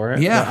excited for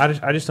it. Yeah.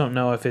 but I just don't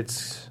know if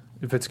it's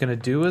going to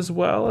do as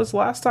well as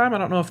last time. I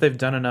don't know if they've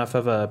done enough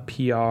of a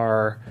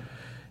PR.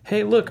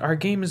 Hey, look, our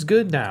game is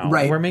good now.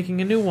 Right. We're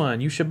making a new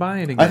one. You should buy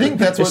it again. I think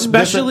that's what-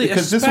 especially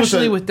because this was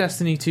a- with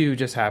Destiny 2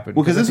 just happened.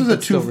 Well, because I this think was a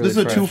that's still really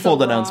fresh. twofold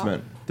So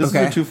announcement. This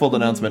Okay. is a twofold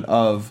announcement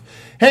of,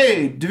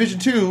 hey, Division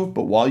 2,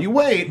 but while you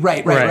wait,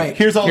 right.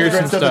 here's all the Here's great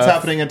some stuff that's stuff.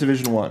 happening at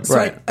Division 1. So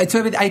Right.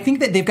 I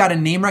think that they've got a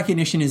name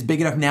recognition is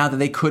big enough now that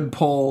they could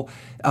pull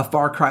a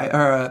Far Cry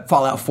or a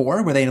Fallout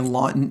 4 where they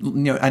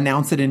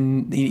announce it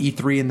in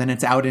E3 and then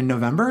it's out in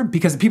November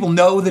because people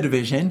know the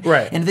division.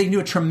 Right. And they can do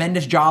a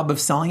tremendous job of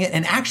selling it.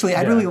 And actually,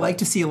 I'd really like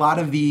to see a lot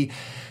of the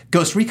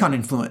Ghost Recon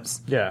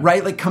influence. Yeah.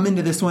 Right? Like, come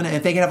into this one, and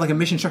if they can have, like, a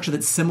mission structure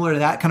that's similar to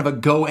that, kind of a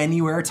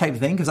go-anywhere type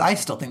thing, because I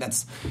still think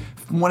that's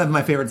one of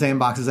my favorite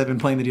sandboxes. I've been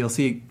playing the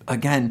DLC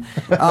again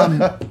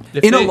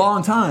in a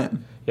long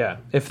time. Yeah,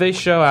 if they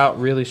show out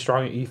really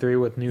strong at E3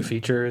 with new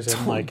features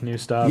and like new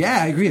stuff,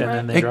 yeah, I agree. And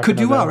then they it drop could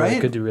do well, right? It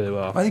could do really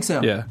well. I think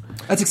so. Yeah,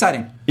 that's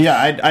exciting. Yeah,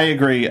 I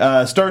agree.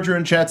 Star Drew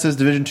in chat says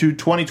Division 2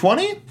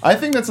 2020. I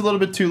think that's a little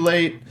bit too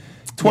late.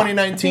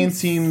 2019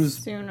 seems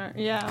sooner.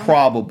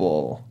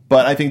 Probable,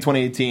 but I think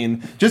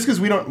 2018. Just because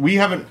we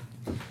haven't.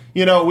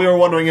 We were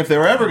wondering if they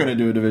were ever going to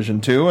do a Division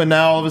 2, and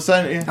now all of a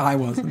sudden, I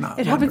was not.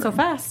 It happened so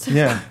fast.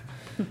 Yeah.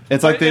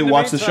 It's like they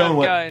watched the show and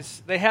went...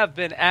 Guys, they have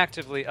been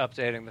actively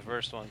updating the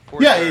first one.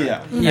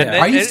 Yeah.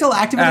 Are you still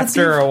active in that,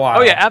 Steve? After a while.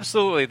 Oh, yeah,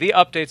 absolutely. The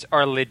updates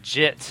are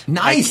legit.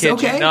 Nice, I kid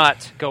okay. you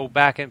not. Go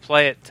back and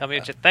play it. Tell me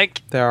what you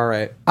think. They're all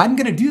right. I'm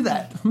going to do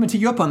that. I'm going to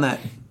take you up on that.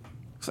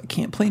 So I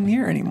can't play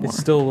Nier anymore. It's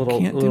still a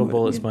Can't little do it.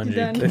 bullet spongy.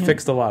 Done. They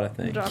fixed a lot of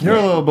things. You're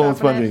a little bullet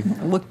spongy.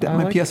 I looked at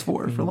my PS4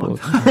 for a long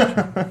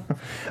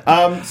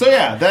time. So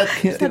yeah,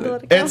 it go.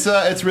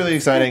 it's really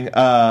exciting.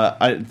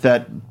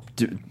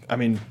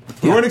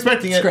 We weren't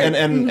expecting it, great.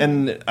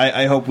 and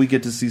I hope we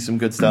get to see some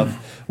good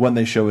stuff when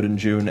they show it in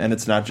June, and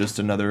it's not just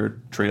another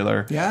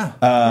trailer.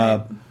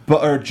 Yeah.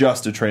 Or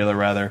just a trailer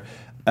rather.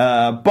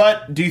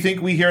 But do you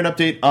think we hear an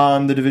update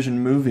on the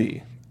Division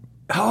movie?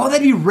 Oh,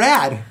 that'd be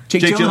rad.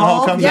 Jake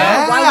Gyllenhaal comes Yeah,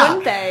 out? why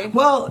wouldn't they?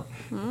 Well,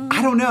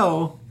 I don't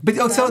know. But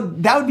so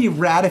that would be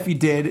rad if he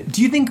did.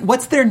 Do you think,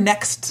 what's their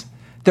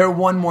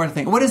one more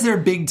thing? What is their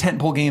big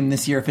tentpole game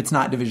this year if it's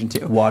not Division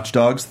 2? Watch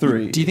Dogs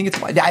 3. Do you think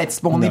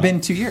it's only been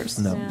 2 years?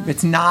 No. Yeah.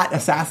 It's not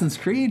Assassin's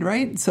Creed,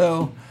 right?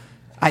 So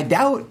I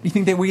doubt. You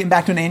think that we get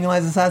back to an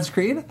annualized Assassin's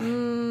Creed?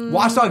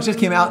 Watch Dogs just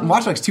came out, and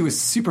Watch Dogs 2 is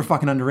super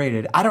fucking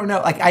underrated. I don't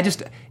know.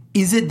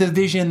 Is it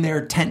Division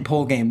their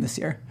tentpole game this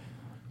year?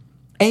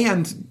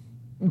 And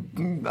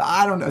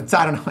I don't know.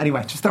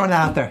 Anyway, just throwing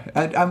that out there.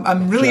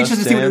 I'm really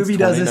interested to see what the movie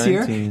does this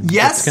year.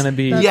 Yes, It's gonna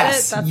be That's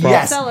yes.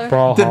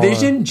 Brawlhalla.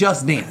 Division,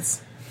 Just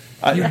Dance.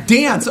 You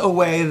dance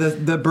away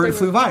the bird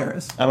flu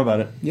virus. I'm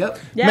about it. Yep.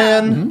 Yeah,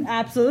 Man.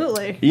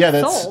 Absolutely.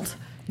 Yeah, Sold.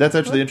 that's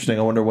actually interesting.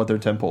 I wonder what their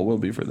tentpole will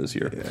be for this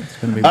year. It's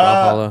gonna be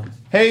Brawlhalla.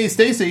 Hey,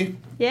 Stacy.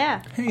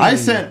 Yeah. I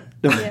sent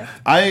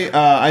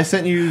I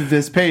sent you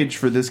this page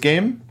for this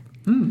game.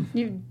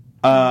 You.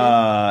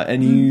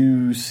 And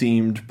you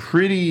seemed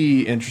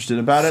pretty interested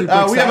about it.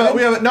 Super We have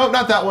excited? a no,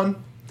 not that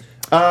one.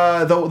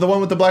 The one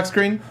with the black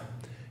screen.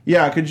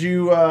 Yeah, could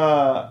you?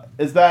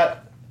 Is that?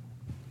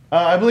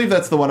 I believe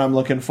that's the one I'm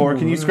looking for.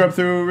 Can you scrub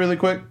through really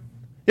quick?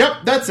 Yep,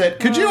 that's it.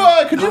 Could you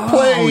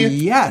play? Oh,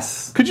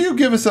 yes. Could you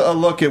give us a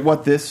look at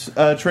what this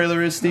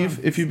trailer is, Steve?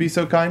 If you'd be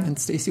so kind. And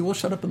Stacey, we'll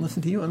shut up and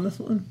listen to you on this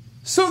one.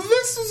 So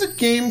this is a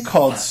game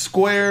called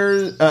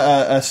Square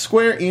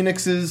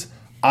Enix's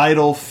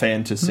Idle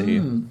Fantasy.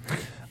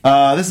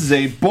 This is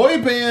a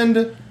boy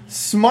band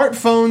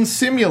smartphone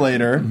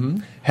simulator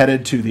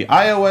headed to the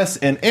iOS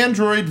and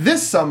Android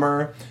this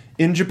summer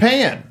in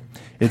Japan.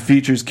 It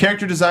features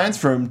character designs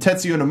from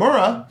Tetsuya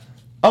Nomura,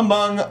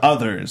 among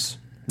others.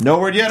 No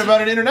word yet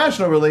about an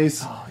international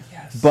release. Oh,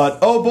 yes. But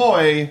oh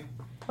boy.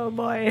 Oh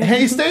boy.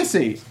 Hey,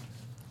 Stacy.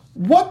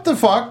 What the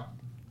fuck?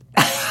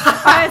 All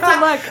right, so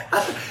look.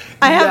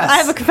 I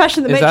have a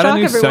confession that Is may that shock a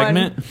new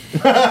everyone.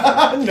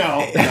 segment?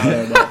 No.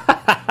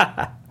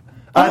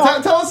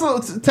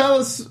 Tell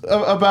us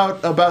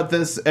about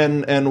this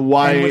and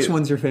why. And which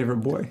one's your favorite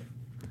boy?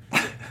 All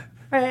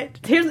right.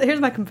 Here's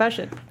my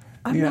confession.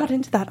 I'm not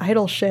into that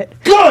idol shit.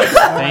 Good.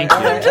 Thank you.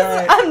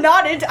 I'm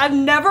not into. I've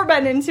never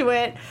been into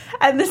it,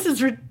 and this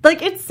is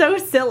it's so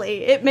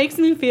silly. It makes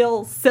me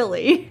feel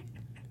silly.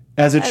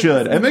 As it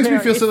should. It makes me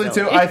feel silly too.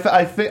 silly. I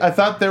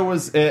thought there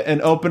was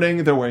an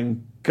opening. They're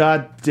wearing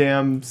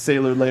goddamn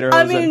Sailor Later.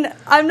 I mean,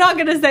 I'm not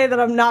going to say that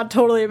I'm not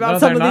totally about No,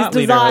 some of they're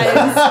these not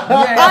designs.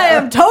 I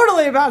am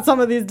totally about some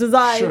of these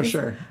designs.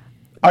 Sure.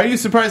 are you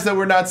surprised that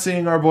we're not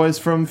seeing our boys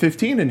from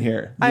 15 in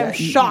here? I'm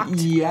shocked.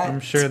 Yeah.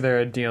 I'm sure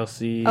they're a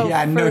DLC. Oh,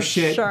 Yeah, no for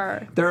shit.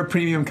 sure. They're a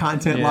premium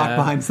content Yeah. locked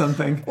behind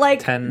something. Like,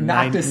 10,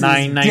 Noctis is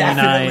 9.99.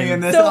 definitely in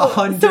this so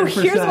 100%.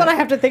 here's what I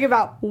have to think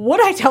about. Would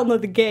I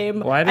download the game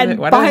Why do and they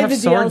buy have the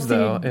swords, DLC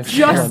though, if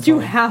just they're to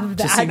have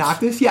that? To see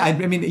Noctis? Yeah, I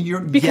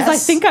mean, Because I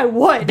think I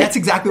would. That's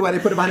exactly why they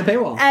put it behind a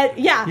paywall. And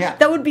yeah,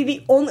 that would be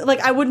the only.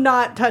 Like, I would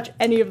not touch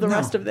any of the No.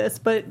 rest of this,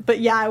 but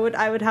yeah, I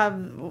would have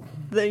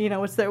the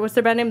what's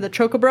their band name? The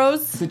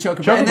Chocobros. The Chocobo.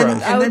 Chocobo. And then,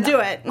 I and would then do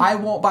it. I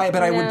won't buy it,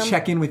 but I would Yeah.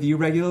 check in with you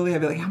regularly.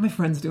 I'd be like, "How are my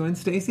friends doing,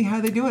 Stacey? How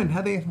are they doing?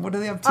 What are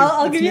they up to?"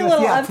 I'll What's give you new?"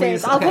 little Yeah, updates.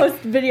 please. I'll Okay. post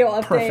video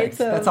updates Perfect.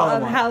 That's all I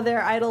of want. how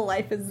their idol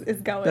life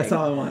is going. That's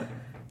all I want.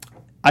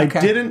 I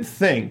Okay. didn't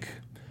think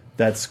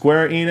that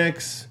Square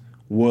Enix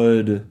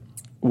would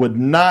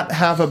not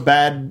have a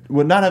bad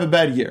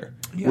year.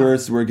 Yeah.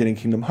 Whereas we're getting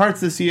Kingdom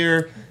Hearts this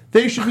year,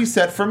 they should be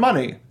set for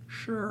money.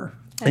 Sure.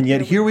 And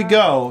yet here we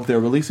go. They're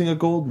releasing a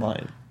gold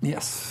mine.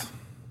 Yes.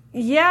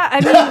 Yeah, I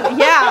mean,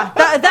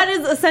 that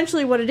is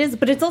essentially what it is,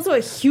 but it's also a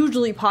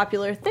hugely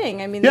popular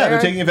thing. I mean, Yeah,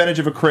 they're taking advantage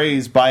of a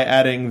craze by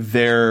adding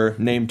their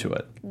name to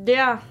it.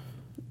 Yeah.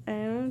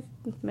 and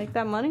make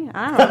that money.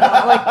 I don't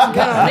know. Like, you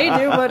don't need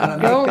to, but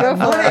go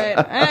for it.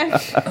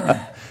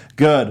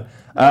 Good.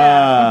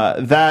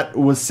 That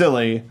was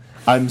silly.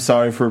 I'm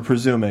sorry for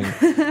presuming.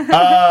 Hey,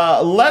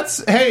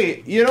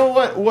 you know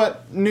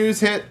what news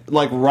hit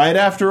like right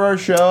after our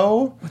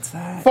show? What's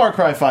that? Far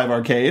Cry 5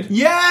 Arcade.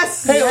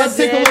 Yes! Hey, let's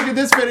take a look at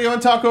this video and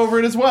talk over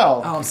it as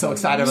well. Oh, I'm so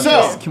excited about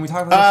this. Can we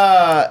talk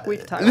about We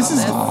can talk this?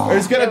 about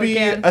There's going to we be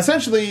can.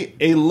 essentially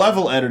a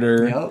level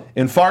editor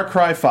in Far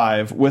Cry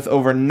 5 with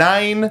over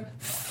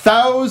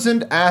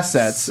 9,000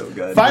 assets, So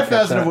good.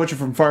 5,000 of which are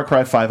from Far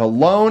Cry 5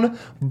 alone,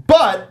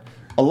 but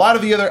a lot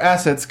of the other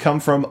assets come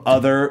from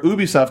other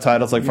Ubisoft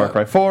titles like Far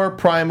Cry 4,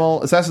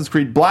 Primal, Assassin's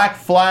Creed Black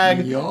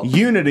Flag,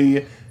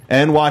 Unity,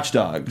 and Watch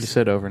You Dogs.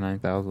 said over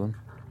 9,000.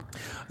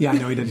 Yeah, I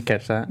know he did.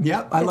 Catch that?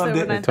 Yep, I loved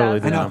over it. 9,000. Totally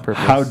did I know. on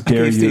purpose. How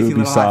dare Gave you, Stacey a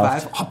little high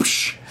Ubisoft? five. Oh,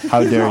 psh.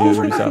 How dare you,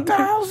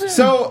 Ubisoft?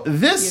 So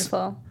this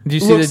Beautiful. Did you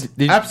see looks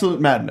the? absolute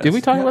madness. Did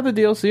we talk about the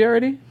DLC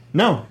already?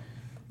 No.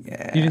 You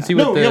didn't see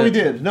what No, the? yeah, we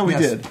did. No, we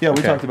Yes. did. Yeah, we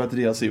Okay. talked about the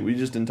DLC. We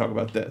just didn't talk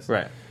about this.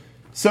 Right.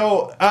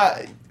 So,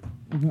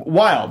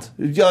 wild.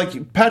 Yeah,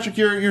 like Patrick,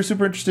 you're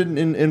super interested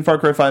in Far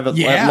Cry 5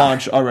 at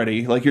launch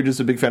already. Like you're just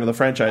a big fan of the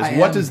franchise. I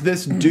What am. does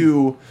this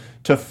do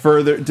to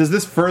further? Does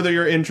this further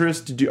your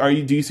interest? Do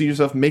you see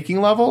yourself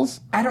making levels?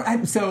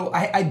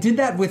 I did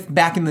that with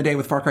back in the day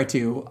with Far Cry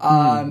 2,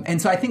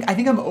 and so I think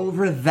I'm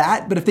over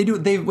that. But if they do,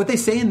 what they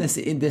say in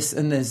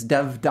this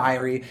dev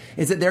diary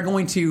is that they're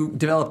going to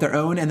develop their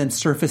own and then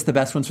surface the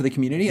best ones for the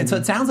community. And so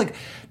it sounds like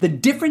the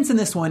difference in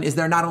this one is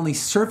they're not only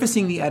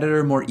surfacing the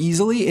editor more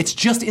easily, it's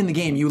just in the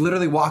game. You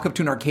literally walk up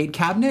to an arcade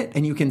cabinet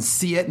and you can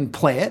see it and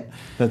play it.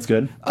 That's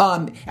good.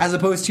 As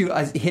opposed to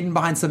hidden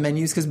behind some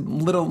menus, because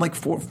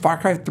Far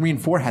Cry 3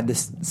 and 4 had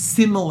this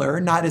similar,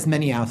 not as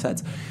many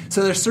assets.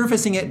 So they're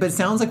surfacing it, but it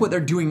sounds like what they're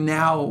doing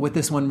now with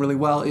this one really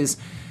well is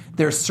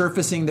they're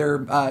surfacing, they're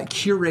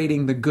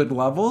curating the good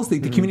levels, the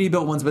community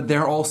built ones, but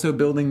they're also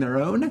building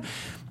their own.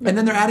 And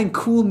then they're adding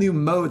cool new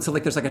modes. So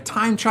like there's like a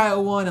time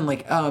trial one and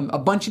like a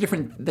bunch of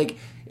different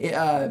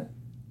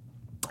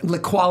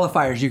like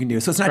qualifiers you can do.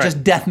 So it's not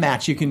just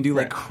deathmatch. You can do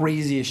like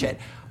crazy as shit.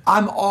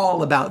 I'm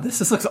all about this.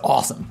 This looks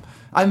awesome.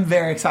 I'm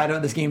very excited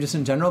about this game just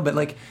in general, but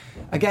like,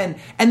 again,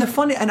 and the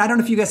fun, and I don't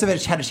know if you guys have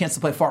had a chance to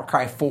play Far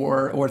Cry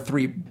 4 or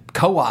 3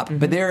 co-op,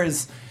 but it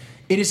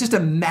is just a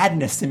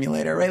madness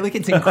simulator, right? Like,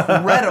 it's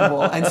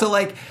incredible. And so,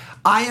 like,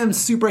 I am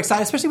super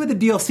excited, especially with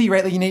the DLC,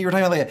 right? Like, you were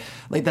talking about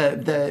like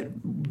the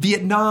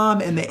Vietnam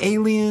and the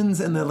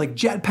aliens and the like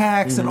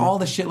jetpacks and all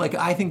the shit. Like,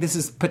 I think this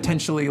is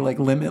potentially like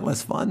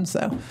limitless fun.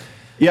 So,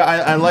 Yeah,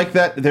 I like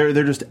that they're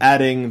just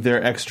adding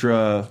their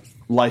extra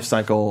life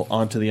cycle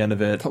onto the end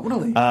of it.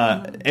 Totally.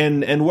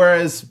 And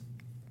whereas,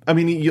 I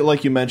mean,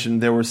 like you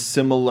mentioned, there were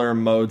similar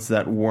modes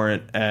that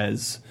weren't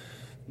as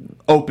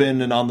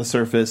open and on the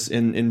surface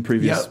in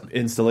previous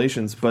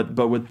installations, but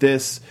with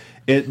this,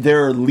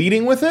 they're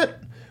leading with it,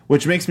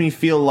 which makes me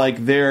feel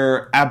like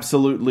they're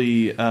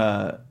absolutely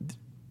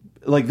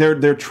like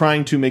they're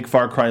trying to make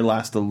Far Cry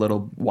last a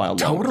little while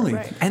longer. Totally.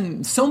 Right.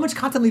 And so much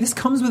content. Like, this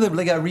comes with a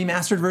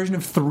remastered version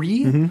of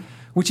 3,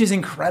 which is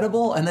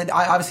incredible. And then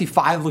obviously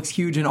 5 looks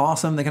huge and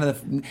awesome.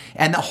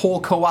 And the whole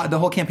the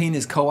whole campaign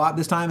is co-op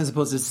this time as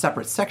opposed to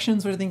separate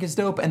sections, which I think is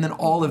dope. And then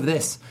all of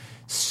this,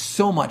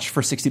 so much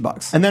for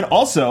 $60. And then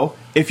also,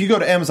 if you go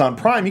to Amazon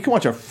Prime, you can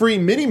watch a free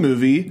mini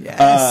movie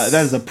Yes.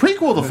 that is a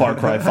prequel to Far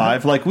Cry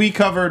 5, like we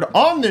covered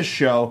on this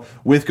show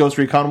with Ghost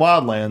Recon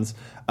Wildlands,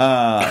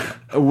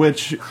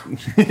 which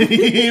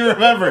he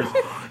remembers.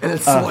 And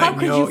it's like, How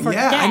could you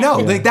forget? yeah, I know.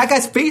 Like, that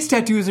guy's face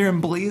tattoos are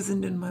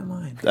emblazoned in my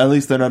mind. At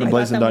least they're not Like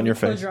emblazoned that on your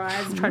when you face. Close your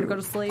eyes and try to go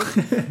to sleep.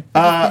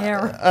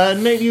 Hair.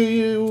 Nate,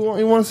 you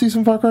want to see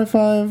some Far Cry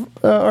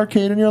 5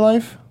 arcade in your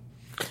life?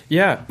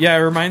 Yeah. It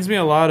reminds me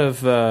a lot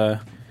of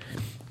the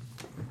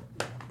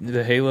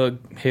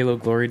Halo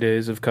glory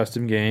days of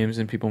custom games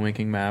and people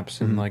making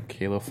maps and like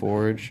Halo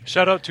Forge.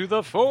 Shout out to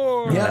the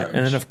Forge. Yeah.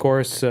 And then of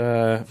course,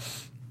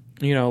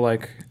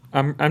 like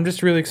I'm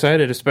just really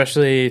excited,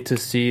 especially to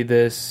see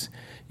this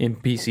in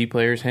PC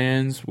players'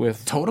 hands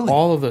with Totally.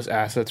 all of those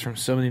assets from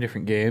so many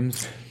different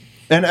games.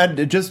 And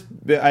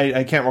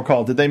I can't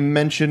recall. Did they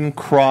mention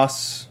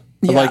cross?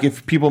 Yeah. Like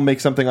if people make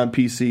something on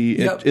PC,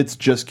 Yep. it's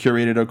just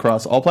curated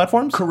across all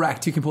platforms?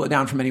 Correct. You can pull it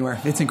down from anywhere.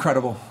 It's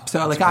incredible.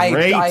 So, like,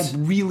 great. I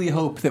really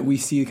hope that we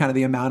see kind of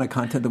the amount of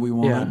content that we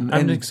want. Yeah, and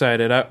I'm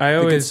excited. I the good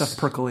always stuff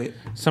percolate.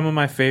 some of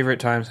my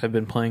favorite times have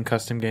been playing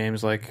custom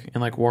games, like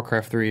in like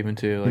Warcraft 3 even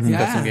too, like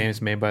Yeah. custom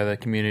games made by the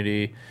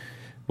community.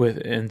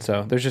 And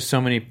so there's just so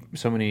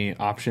many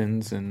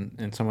options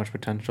and so much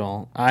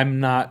potential. I'm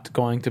not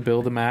going to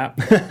build a map.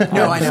 No,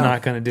 I I'm just know.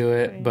 not going to do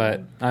it,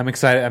 but I'm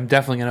excited. I'm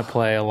definitely going to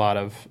play a lot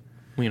of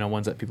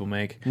ones that people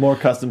make. More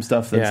custom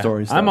stuff than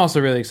story stuff. I'm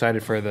also really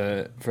excited for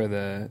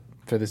the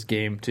for this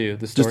game too.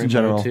 The Just story in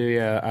general. mode too.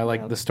 Yeah, I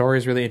like the story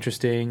is really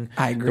interesting.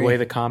 I agree. The way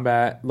the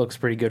combat looks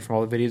pretty good from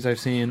all the videos I've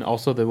seen.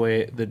 Also, the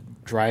way the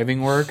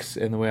driving works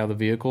and the way all the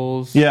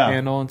vehicles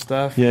handle and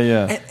stuff.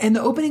 Yeah. And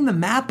the opening the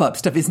map up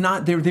stuff is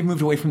not. They've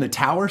moved away from the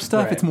tower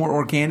stuff. Right. It's more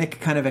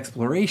organic kind of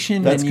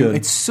exploration. That's good.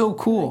 It's so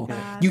cool.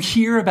 You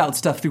hear about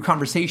stuff through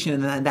conversation,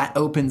 and then that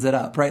opens it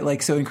up, right?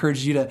 Like, so it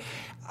encourages you to.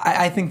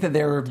 I think that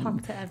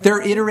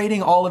they're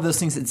iterating all of those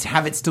things that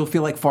have it still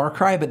feel like Far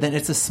Cry, but then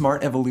it's a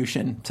smart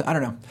evolution. So I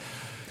don't know.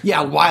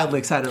 Yeah, wildly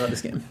excited about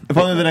this game. If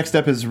only the next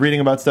step is reading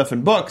about stuff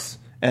in books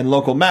and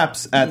local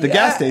maps at the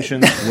gas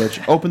stations, which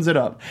opens it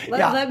up.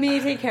 Let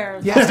me take care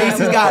of Yeah,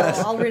 Stacey's got us.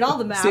 I'll read all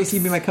the maps. Stacey,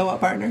 be my co-op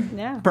partner.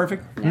 Yeah.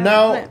 Perfect. Yeah,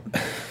 Now,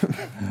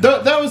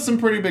 that was some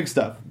pretty big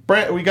stuff.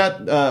 We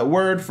got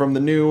word from the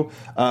new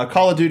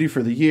Call of Duty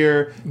for the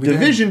year,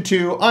 Division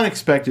 2,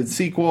 unexpected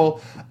sequel,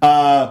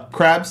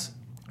 Crabs,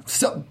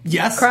 So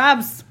yes,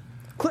 Crabs.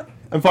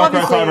 and Far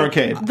Cry Obviously, 5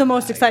 Arcade. The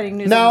most exciting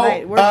news Now, of the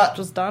night. We're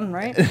just done,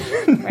 right?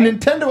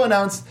 Nintendo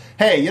announced,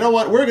 hey, you know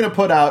what? We're going to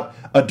put out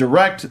a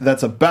direct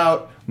that's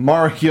about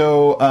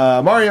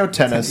Mario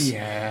Tennis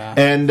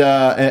and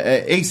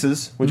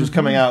Aces, which is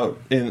coming out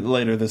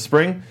later this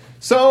spring.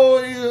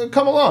 So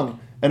come along.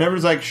 And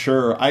everyone's like,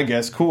 sure, I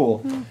guess,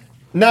 cool.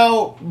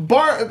 Now,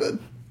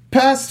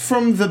 past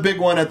from the big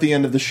one at the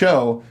end of the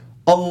show,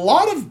 a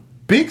lot of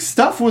big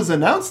stuff was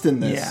announced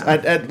in this. Yeah.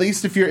 At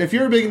least if you're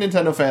a big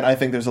Nintendo fan, I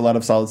think there's a lot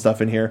of solid stuff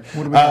in here.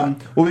 What do we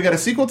got? Well, we got a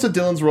sequel to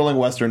Dylan's Rolling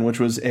Western, which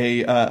was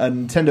a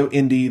Nintendo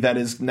indie that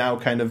is now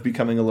kind of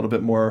becoming a little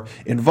bit more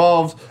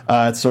involved.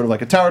 It's sort of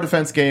like a tower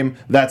defense game.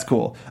 That's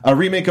cool. A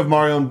remake of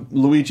Mario and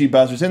Luigi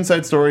Bowser's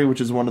Inside Story,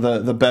 which is one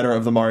of the better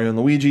of the Mario and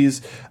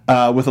Luigi's,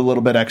 with a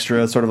little bit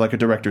extra, sort of like a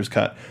director's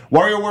cut.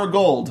 WarioWare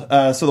Gold.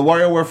 So the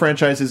WarioWare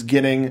franchise is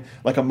getting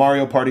like a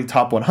Mario Party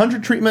Top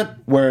 100 treatment,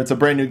 where it's a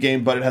brand new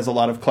game, but it has a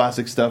lot of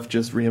classic stuff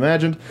just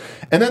reimagined.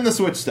 And then the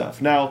Switch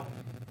stuff. Now,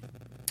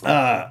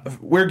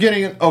 we're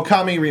getting an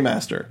Okami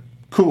remaster.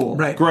 Cool.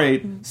 Right.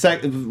 Great.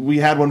 We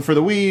had one for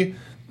the Wii.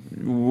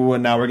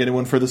 Now we're getting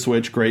one for the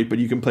Switch. Great. But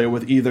you can play it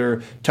with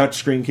either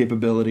touchscreen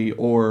capability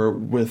or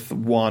with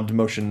wand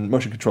motion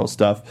control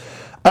stuff.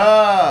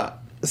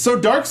 So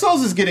Dark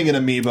Souls is getting an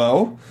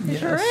amiibo. It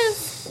sure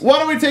is. Why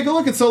don't we take a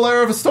look at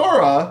Solaire of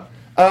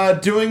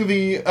Astora doing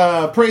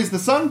the Praise the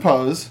Sun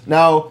pose.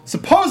 Now,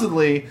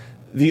 supposedly,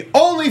 the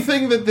only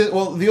thing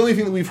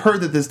that we've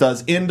heard that this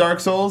does in Dark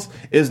Souls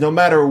is no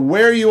matter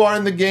where you are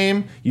in the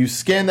game, you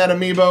scan that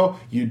amiibo,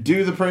 you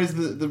do the Praise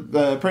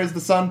the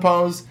Sun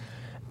pose,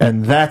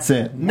 and that's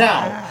it.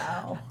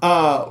 Now,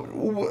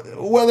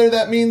 whether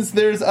that means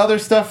there's other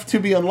stuff to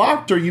be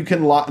unlocked, or you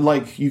can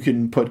you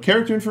can put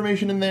character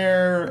information in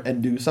there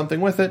and do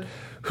something with it.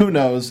 Who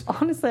knows?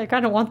 Honestly, I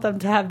kind of want them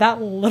to have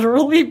that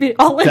literally be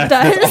all it does.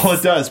 That's all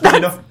it does.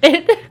 But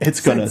it's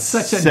gonna It's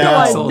such a sell.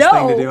 Dark Souls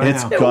thing to do. I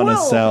It's know. gonna will.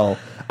 sell.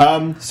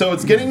 So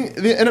it's getting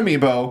an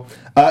amiibo.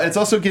 It's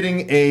also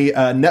getting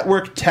a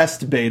network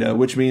test beta,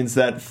 which means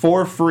that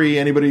for free,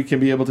 anybody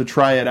can be able to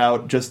try it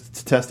out just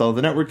to test all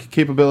the network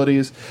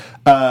capabilities.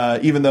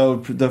 Even though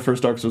the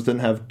first Dark Souls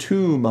didn't have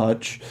too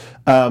much,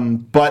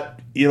 but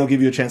it'll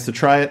give you a chance to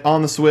try it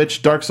on the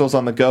Switch. Dark Souls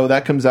on the Go,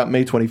 that comes out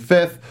May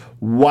 25th.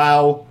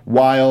 Wow,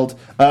 wild.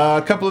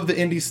 A couple of the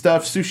indie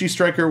stuff. Sushi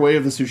Striker, Way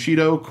of the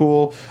Sushido,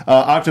 cool.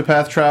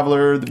 Octopath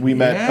Traveler, we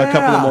met a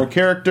couple of more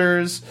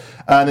characters.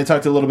 And they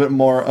talked a little bit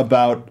more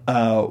about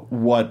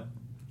what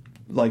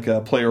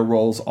player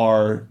roles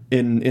are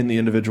in the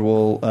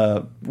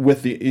individual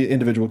with the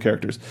individual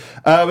characters.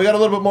 We got a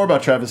little bit more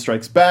about Travis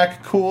Strikes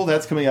Back. Cool,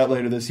 that's coming out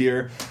later this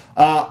year.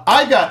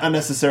 I got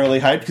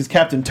unnecessarily hyped because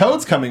Captain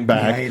Toad's coming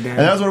back, Yeah, you did. and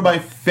that was one of my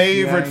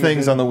favorite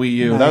things did. on the Wii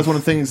U. Nice. That was one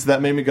of the things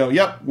that made me go,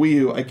 "Yep, Wii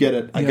U, I get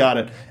it, I got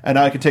it," and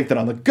now I can take that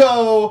on the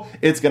go.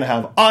 It's going to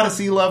have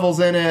Odyssey levels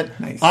in it.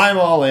 Nice. I'm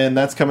all in.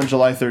 That's coming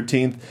July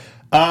 13th.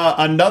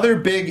 Another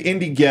big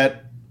indie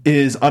get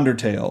is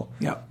Undertale.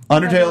 Yep.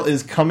 Undertale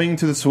is coming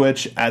to the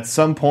Switch at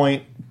some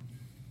point,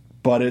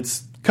 but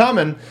it's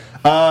coming.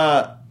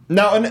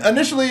 Now,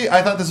 initially,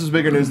 I thought this was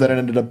bigger news than it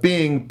ended up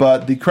being,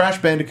 but the Crash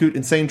Bandicoot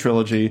Insane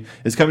Trilogy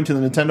is coming to the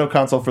Nintendo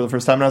console for the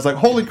first time, and I was like,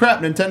 holy crap,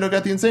 Nintendo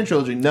got the Insane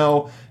Trilogy.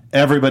 No,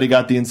 everybody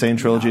got the Insane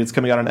Trilogy. It's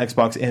coming out on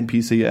Xbox and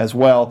PC as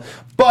well,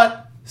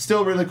 but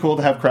still really cool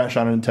to have Crash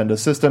on a Nintendo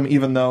system,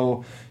 even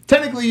though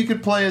technically you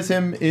could play as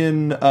him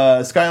in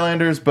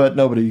Skylanders, but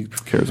nobody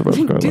cares about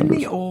Skylanders.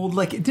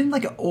 Didn't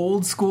an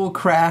old school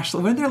Crash?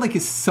 Weren't there like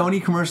his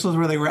Sony commercials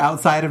where they were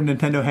outside of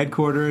Nintendo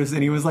headquarters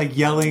and he was like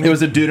yelling? It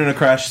was a dude in a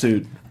Crash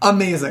suit.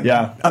 Amazing.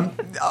 Yeah.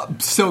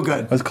 So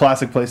good. It was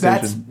classic PlayStation.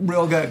 That's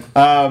real good.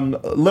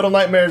 Little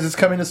Nightmares is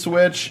coming to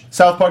Switch.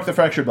 South Park: The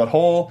Fractured But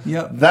Whole.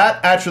 Yep.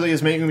 That actually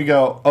is making me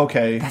go,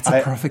 okay. That's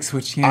a perfect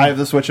Switch game. I have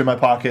the Switch in my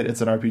pocket.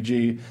 It's an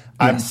RPG.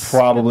 I'm Yes.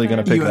 probably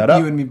going to pick that up.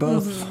 You and me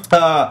both.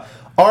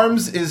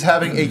 ARMS is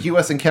having a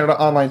US and Canada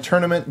online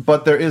tournament,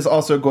 but there is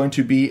also going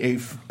to be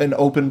an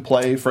open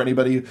play for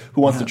anybody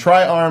who wants to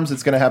try ARMS.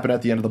 It's going to happen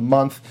at the end of the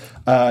month.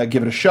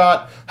 Give it a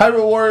shot.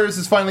 Hyrule Warriors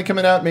is finally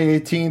coming out May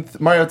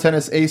 18th. Mario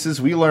Tennis Aces,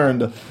 we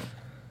learned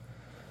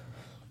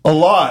a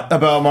lot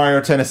about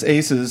Mario Tennis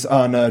Aces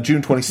on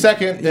June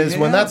 22nd is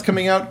when that's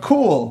coming out.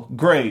 Cool.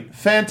 Great.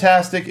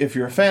 Fantastic. If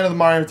you're a fan of the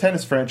Mario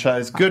Tennis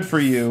franchise, good for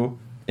you.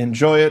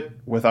 Enjoy it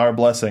with our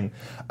blessing.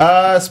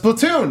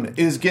 Splatoon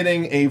is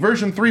getting a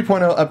version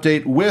 3.0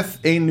 update with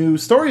a new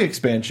story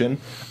expansion,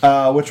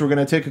 which we're going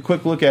to take a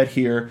quick look at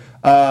here.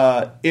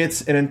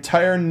 It's an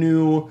entire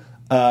new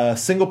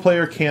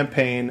single-player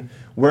campaign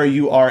where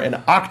you are an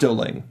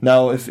Octoling.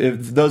 Now, if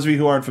those of you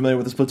who aren't familiar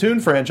with the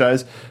Splatoon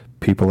franchise,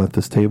 people at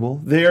this table,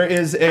 there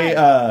is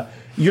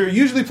you're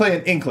usually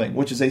playing Inkling,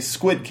 which is a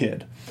squid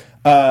kid.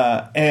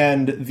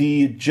 And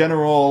the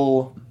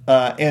general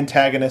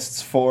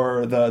antagonists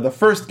for the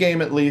first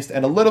game, at least,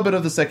 and a little bit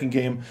of the second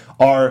game,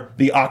 are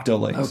the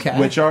Octolings,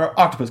 which are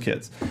octopus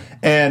kids.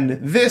 And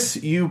this,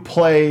 you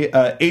play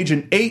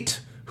Agent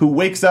 8, who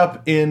wakes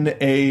up in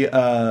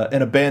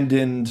an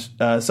abandoned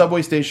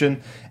subway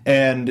station,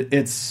 and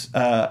it's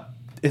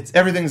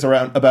everything's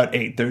around about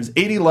 8. There's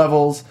 80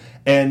 levels,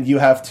 and you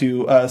have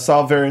to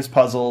solve various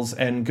puzzles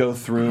and go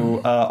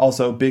through.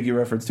 Also, Biggie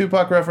reference,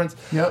 Tupac reference.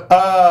 Yep.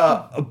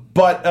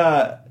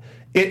 But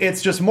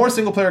it's just more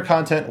single-player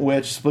content,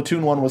 which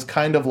Splatoon 1 was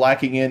kind of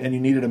lacking in, and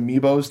you needed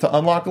amiibos to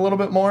unlock a little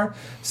bit more.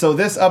 So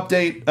this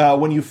update,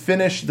 when you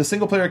finish the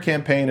single-player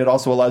campaign, it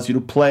also allows you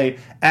to play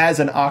as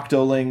an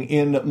Octoling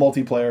in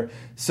multiplayer.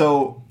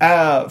 So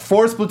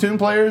for Splatoon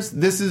players,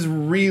 this is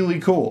really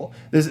cool.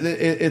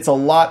 It's a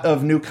lot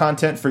of new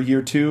content for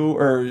year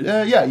 2,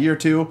 year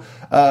 2.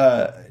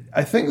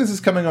 I think this is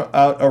coming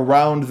out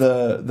around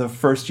the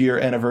first year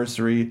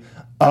anniversary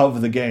of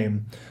the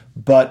game.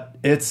 But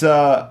it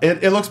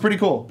looks pretty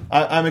cool.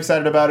 I'm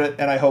excited about it,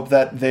 and I hope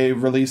that they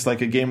release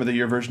like a Game of the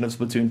Year version of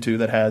Splatoon 2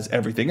 that has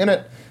everything in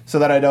it, so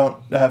that I don't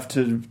have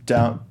to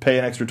pay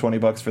an extra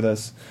 $20 for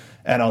this,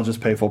 and I'll just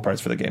pay full price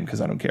for the game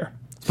because I don't care.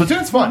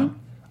 Splatoon's fun.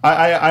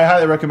 I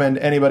highly recommend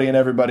anybody and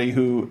everybody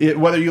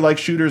whether you like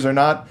shooters or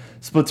not,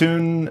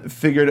 Splatoon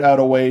figured out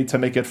a way to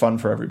make it fun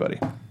for everybody.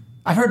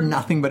 I've heard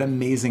nothing but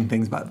amazing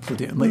things about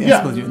Splatoon.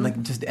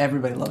 Splatoon, just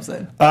everybody loves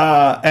it.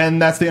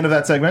 And that's the end of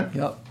that segment.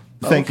 Yep.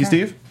 Thank you,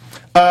 Steve.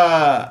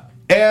 All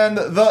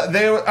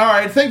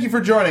right, thank you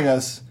for joining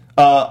us.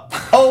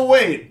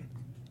 Wait.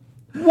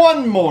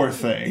 One more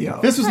thing.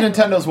 Yo. This was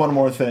Nintendo's One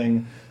More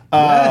Thing.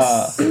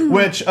 Yes.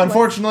 Which,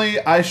 unfortunately,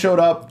 I showed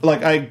up,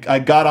 I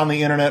got on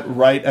the internet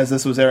right as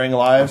this was airing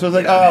live, so I was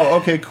like, oh,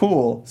 okay,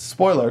 cool.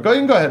 Spoiler. You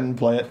can go ahead and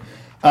play it.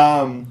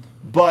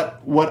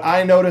 But what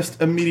I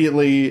noticed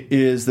immediately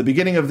is the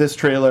beginning of this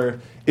trailer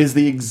is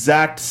the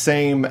exact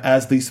same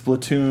as the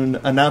Splatoon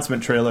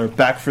announcement trailer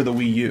back for the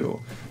Wii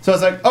U. So I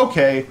was like,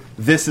 okay,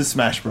 this is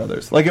Smash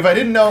Brothers. Like, if I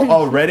didn't know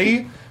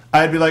already,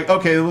 I'd be like,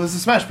 okay, well, this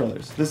is Smash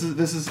Brothers. This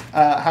is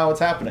how it's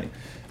happening.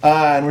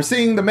 And we're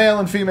seeing the male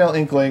and female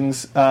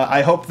Inklings.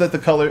 I hope that the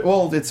color...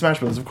 Well, it's Smash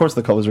Brothers. Of course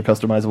the colors are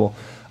customizable.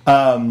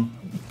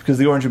 Because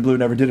the orange and blue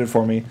never did it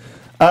for me.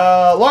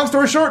 Long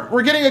story short,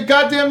 we're getting a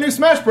goddamn new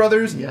Smash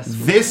Brothers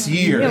this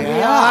year. Yeah,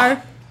 we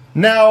are.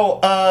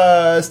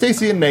 Now,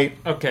 Stacy and Nate.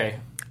 Okay.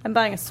 I'm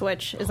buying a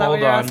Switch. Is that Hold what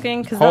you're on.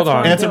 asking? 'Cause Hold that's what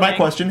on. I'm Answer my doing.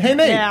 question. Hey,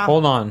 Nate. Yeah.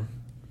 Hold on.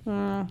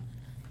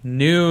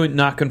 New,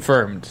 not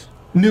confirmed.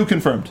 New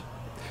confirmed.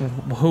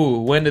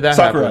 Who? When did that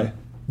Sakurai. happen?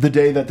 The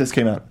day that this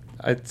came out.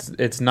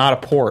 It's not a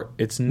port.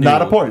 It's new.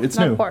 Not a port. It's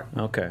Not new. a port.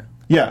 Okay.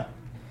 Yeah.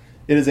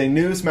 It is a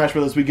new Smash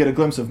Brothers. We get a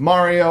glimpse of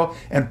Mario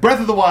and Breath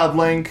of the Wild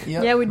Link.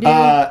 Yep. Yeah, we do.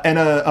 And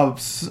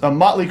a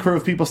motley crew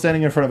of people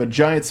standing in front of a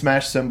giant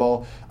Smash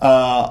symbol.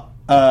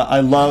 I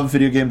love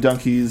Video Game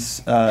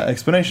Donkey's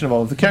explanation of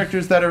all of the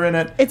characters that are in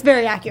it. It's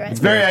very accurate. It's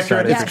very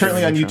accurate. excited. It's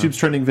currently on YouTube's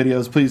trending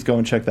videos. Please go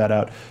and check that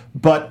out.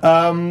 But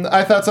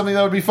I thought something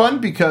that would be fun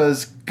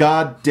because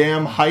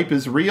goddamn hype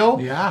is real.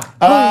 Yeah.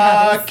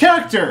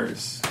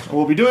 Characters.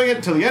 We'll be doing it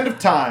until the end of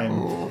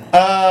time.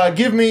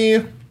 Give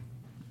me...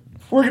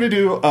 We're going to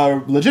do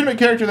a legitimate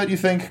character that you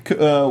think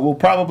will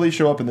probably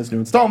show up in this new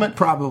installment.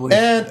 Probably.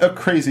 And a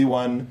crazy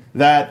one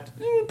that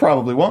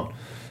probably won't.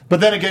 But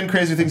then again,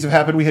 crazy things have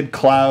happened. We had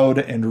Cloud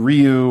and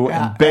Ryu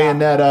and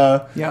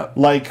Bayonetta. Yep.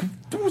 Like,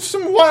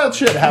 some wild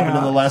shit happened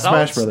in the last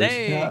Solid Smash Brothers.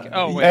 Snake. Yeah.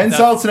 Oh, wait. And that-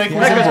 Solid Snake was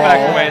That in goes Brawl.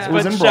 back a ways, It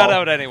was but in shout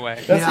Brawl. out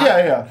anyway. That's,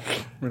 yeah.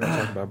 We're not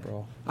talking about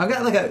Brawl. I've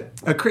got like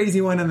a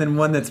crazy one and then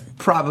one that's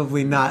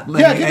probably not Yeah,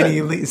 letting give any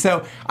it. lead.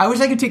 So I wish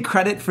I could take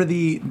credit for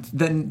the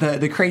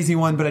crazy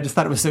one, but I just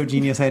thought it was so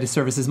genius. I had to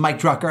services. Mike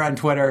Drucker on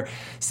Twitter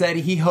said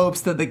he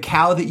hopes that the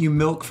cow that you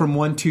milk from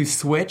 1-2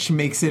 Switch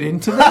makes it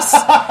into this,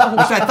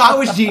 which I thought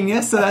was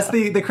genius. So that's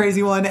the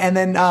crazy one. And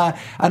then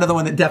another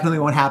one that definitely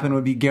won't happen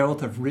would be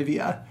Geralt of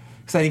Rivia.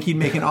 Because I think he'd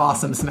make an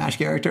awesome Smash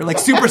character, like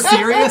super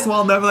serious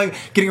while never like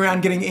getting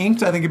around getting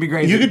inked. I think it'd be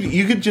great.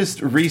 You could just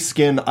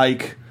reskin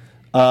Ike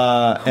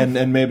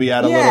and maybe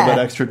add a little bit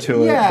extra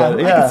to it. Yeah, But,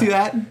 I can see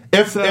that.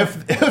 If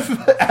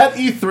at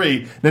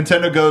E3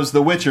 Nintendo goes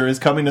The Witcher is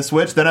coming to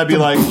Switch, then I'd be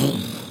like,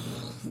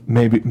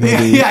 maybe.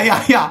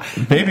 Yeah.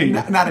 Maybe.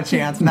 Not a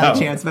chance. Not a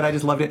chance, but I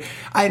just loved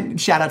it.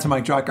 Shout out to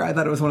Mike Drucker. I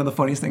thought it was one of the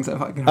funniest things I've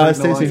fucking heard in a long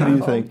Stacey, who do time.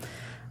 you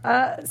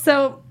think?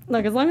 So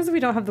Look, as long as we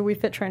don't have the Wii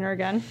Fit trainer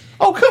again.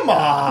 Oh, come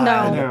on. No.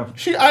 I know.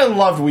 I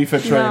loved Wii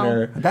Fit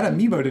Trainer. That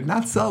amiibo did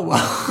not sell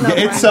well. No,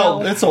 Yeah,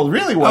 I it sold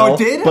really well. Oh, it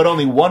did? But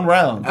only one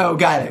round. Oh,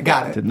 got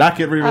it. Did not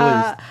get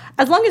re-released.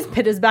 As long as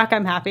Pit is back,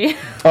 I'm happy.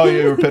 Oh,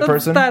 you're a Pit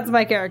person? That's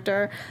my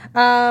character.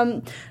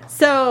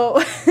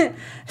 So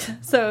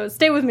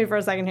stay with me for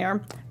a second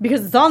here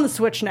because it's on the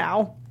Switch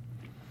now.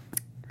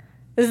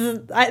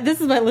 This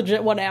is my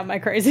legit one and my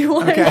crazy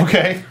one.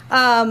 Okay.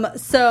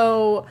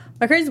 So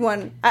my crazy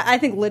one, I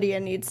think Lydia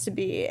needs to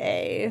be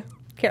a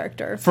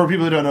character. For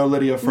people who don't know,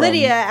 Lydia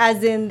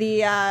as in the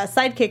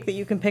sidekick that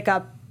you can pick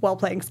up while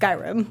playing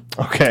Skyrim.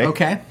 Okay.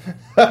 Okay.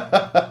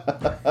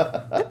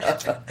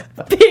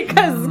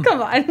 Because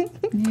come on.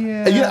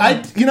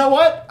 Yeah. You know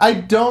what?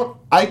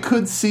 I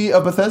could see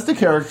a Bethesda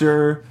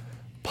character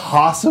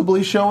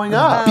possibly showing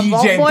up.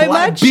 BJ Boy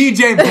much?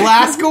 BJ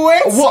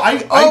Blazkowicz?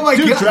 Well, oh my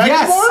dude, god, Dragonborn?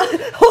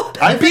 yes.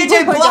 I think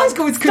BJ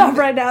Blazkowicz could... Stop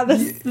right now.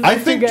 This I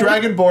is think too good.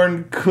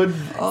 Dragonborn could.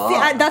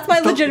 See, that's my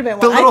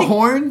legitimate The one. little I think,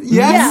 horn?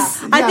 Yes.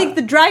 Yeah, I think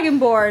the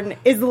Dragonborn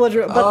is the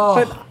legitimate,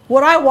 but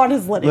what I want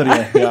is Lydia.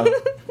 Lydia, yeah.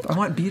 I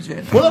want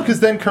BJ. Well, no, because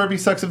then Kirby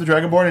sucks at the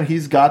Dragonborn and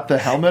he's got the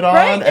helmet on,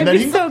 Right? and then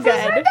It'd be so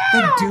good.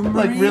 The Doom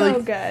like Marine? really.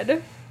 So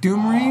good. Doom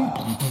Marine?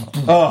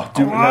 Oh,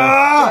 dude.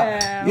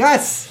 Yeah.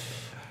 Yes.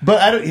 But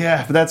I don't.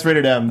 Yeah, but that's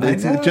rated M.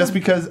 It's know. just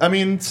because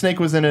Snake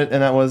was in it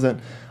and that wasn't.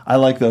 I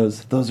like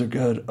those. Those are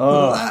good.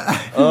 Oh,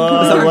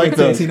 I like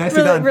those. Nicely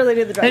Really, done. really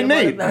need the Dragonborn Hey,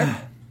 Nate. in there.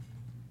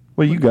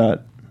 What you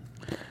got?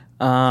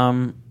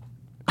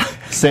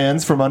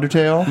 Sans from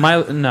Undertale.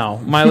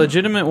 My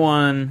legitimate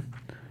one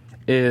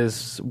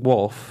is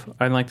Wolf.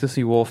 I'd like to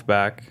see Wolf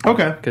back.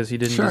 Okay. Because he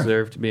didn't Sure.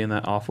 deserve to be in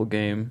that awful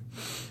game.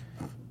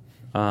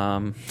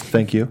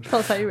 Thank you. Tell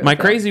us how you really My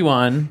feel. crazy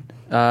one,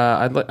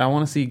 I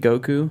want to see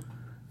Goku.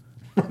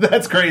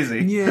 That's crazy.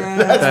 Yeah,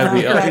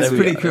 That'd be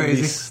pretty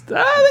crazy. They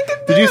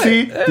could do Did you it.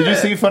 see? Did you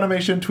see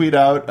Funimation tweet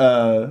out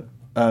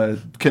a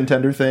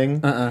contender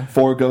thing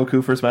for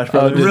Goku for Smash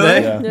Brothers? did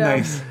they? Yeah. Yeah.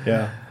 Nice.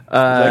 Yeah.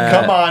 Like,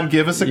 come on,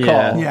 give us a yeah.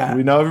 call. Yeah.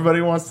 We know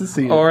everybody wants to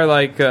see it. Or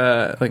like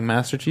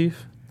Master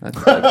Chief. That's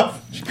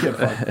Get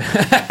fucked.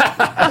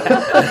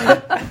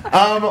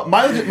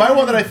 My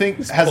one that I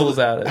think has pulls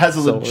out a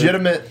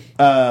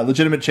silver.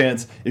 legitimate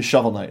chance is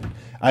Shovel Knight.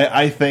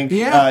 I think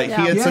Yeah. he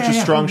had such a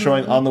Yeah. strong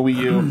showing on the Wii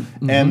U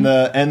and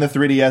the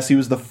 3DS. He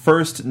was the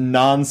first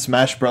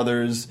non-Smash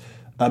Brothers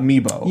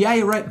amiibo. Yeah,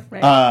 you're right.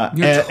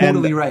 You're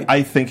totally right.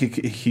 I think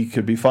he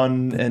could be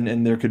fun,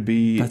 and there could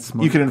be That's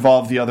smart. you could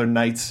involve the other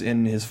knights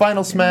in his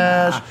final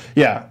Smash.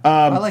 Yeah,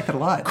 I like that a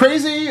lot.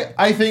 Crazy,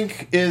 I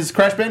think, is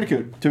Crash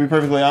Bandicoot. To be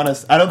perfectly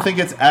honest, I don't think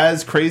it's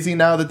as crazy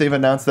now that they've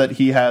announced that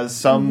he has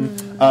some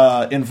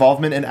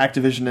involvement in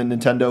Activision and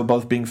Nintendo,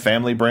 both being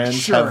family brands,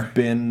 Sure. have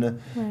been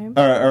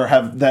or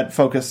have that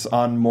focus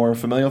on more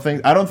familial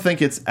things. I don't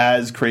think it's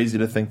as crazy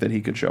to think that he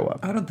could show up.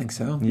 I don't think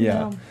so.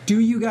 Yeah. Do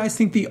you guys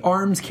think the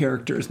ARMS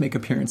characters make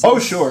appearances? Oh,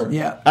 sure.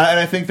 Yeah. And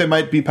I think they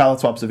might be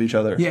palette swaps of each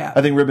other. Yeah.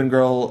 I think Ribbon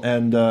Girl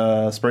and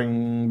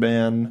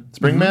Springman.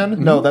 Springman?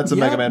 No, that's a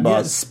Mega Man Yeah,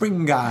 boss.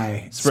 spring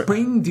guy.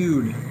 Spring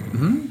dude.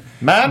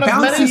 Man of many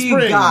Bouncy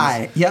springs.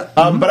 guy. Yep.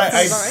 But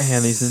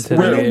Man, these Nintendo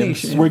we're,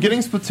 games. we're getting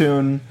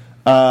Splatoon.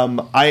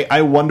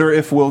 I wonder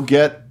if we'll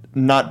get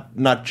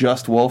not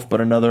just Wolf,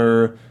 but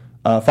another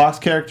Fox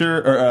character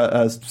or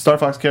a Star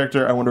Fox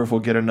character. I wonder if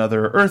we'll get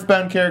another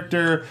Earthbound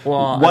character.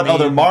 Well, what I mean,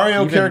 other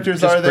Mario even characters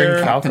just are there?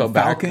 Bring Falco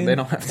back. Falcon. They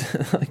don't have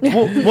to. Like,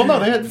 well, no,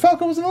 they had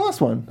Falco was in the last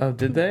one. oh,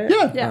 did they?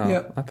 Yeah. Yeah. Oh,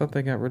 Yeah. I thought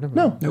they got rid of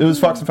No, him. it was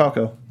Fox and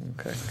Falco.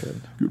 Okay,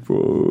 good. Good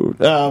food.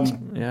 Yeah, I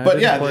but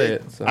didn't yeah, play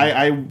it, so.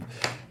 I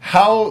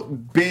how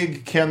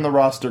big can the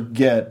roster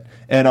get,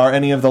 and are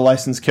any of the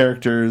licensed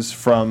characters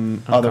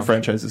from other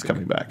franchises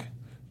coming back?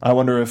 I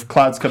wonder if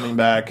Cloud's coming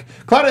back.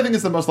 Cloud, I think,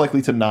 is the most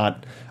likely to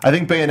not. I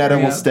think Bayonetta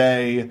will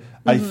stay.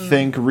 I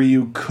think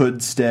Ryu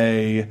could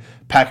stay.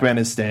 Pac-Man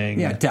is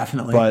staying. Yeah,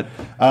 definitely. But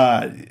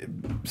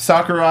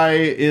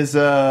Sakurai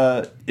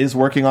is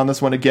working on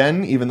this one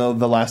again, even though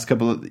the last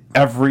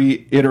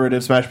every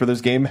iterative Smash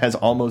Brothers game has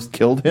almost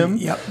killed him.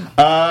 Yep.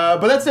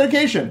 But that's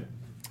dedication.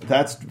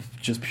 That's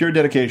just pure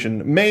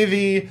dedication. May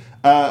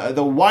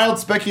the wild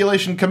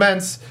speculation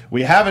commence.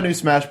 We have a new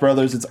Smash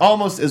Brothers. It's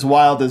almost as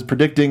wild as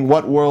predicting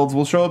what worlds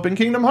will show up in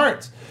Kingdom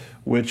Hearts,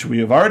 which we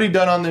have already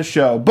done on this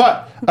show.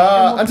 But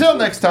until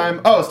next time,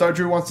 Star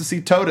Drew wants to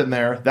see Toad in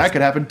there. That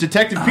could happen.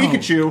 Detective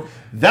Pikachu,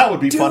 that would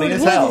be funny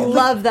as I hell.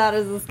 love that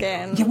as a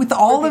scan. Yeah, with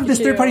all For of this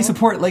Pikachu. third-party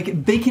support,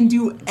 like, they can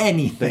do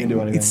anything. They can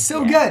do anything. It's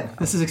so good.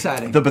 This is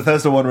exciting. The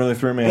Bethesda one really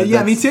threw me.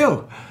 Yeah, me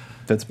too.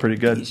 That's pretty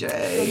good. Need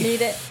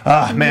it.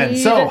 Ah, man. Need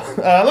So, it.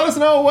 let us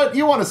know what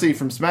you want to see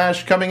from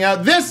Smash coming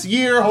out this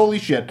year. Holy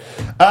shit.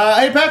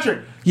 Hey,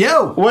 Patrick.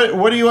 Yo!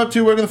 What are you up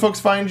to? Where can the folks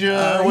find you?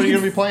 What are you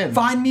going to be playing?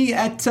 Find me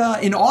at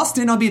in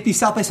Austin. I'll be at the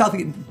South by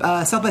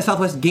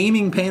Southwest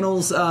gaming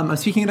panels. I'm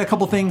speaking at a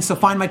couple things, so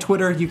find my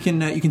Twitter. You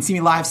can see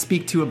me live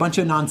speak to a bunch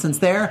of nonsense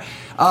there.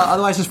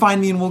 Otherwise, just find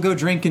me and we'll go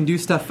drink and do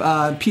stuff.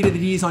 P to the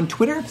D's on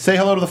Twitter. Say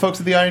hello to the folks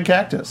at the Iron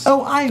Cactus.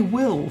 Oh, I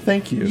will.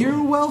 Thank you.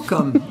 You're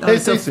welcome. Hey,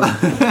 Stacey.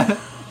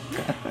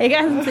 Hey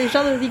guys, I'm Stacey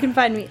Shuttles. You can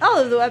find me all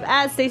over the web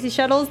at Stacey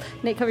Shuttles.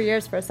 Nate, cover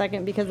yours for a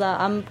second because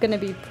I'm going to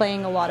be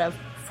playing a lot of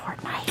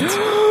Fortnite.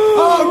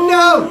 Oh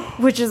no!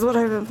 Which is what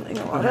I've been playing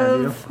a lot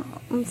of.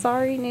 I'm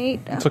sorry, Nate.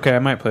 It's okay. I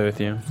might play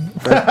with you.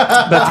 The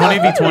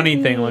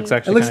 20v20 thing looks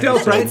actually. It looks kinda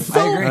dope, right? It's so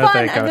I agree. fun.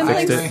 Thank I've been God.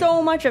 playing Fixed it.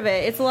 so much of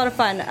it. It's a lot of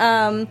fun.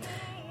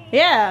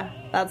 Yeah,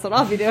 that's what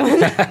I'll be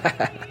doing.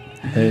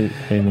 Hey,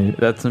 Nate.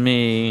 That's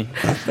me.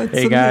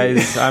 Hey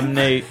guys, I'm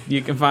Nate.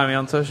 You can find me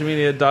on social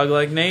media, Dog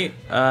Like Nate.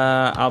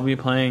 I'll be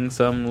playing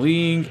some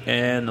League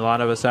and a lot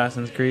of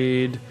Assassin's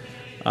Creed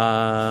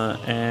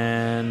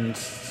and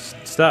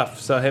stuff.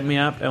 So hit me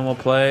up and we'll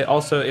play.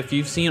 Also, if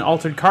you've seen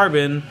Altered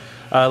Carbon,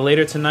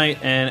 later tonight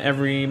and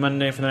every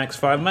Monday for the next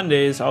 5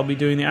 Mondays, I'll be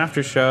doing the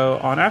after show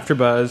on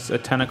AfterBuzz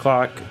at 10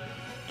 o'clock.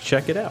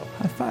 Check it out.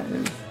 High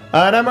five.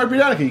 And I'm Mark B.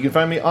 Donica. You can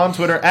find me on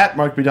Twitter at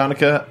Mark B.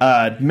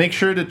 Donica. Make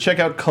sure to check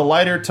out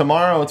Collider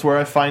tomorrow. It's where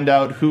I find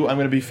out who I'm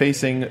going to be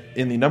facing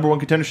in the number 1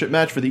 contendership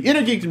match for the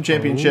Inner Geekdom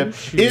Championship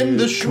in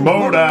the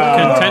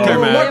Schmoedown. Contender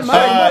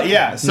match.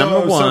 Yeah, so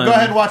Number 1. so go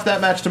ahead and watch that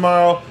match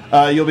tomorrow.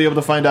 You'll be able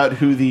to find out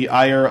who the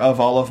ire of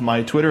all of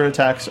my Twitter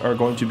attacks are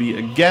going to be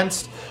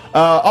against.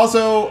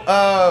 Also,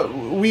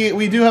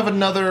 we do have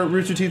another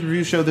Rooster Teeth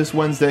review show this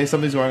Wednesday.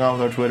 Something's going on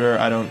with our Twitter.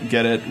 I don't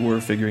get it.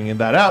 We're figuring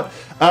that out.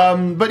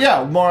 But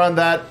yeah, more on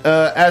that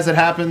as it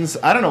happens.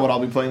 I don't know what I'll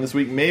be playing this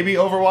week. Maybe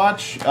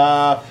Overwatch.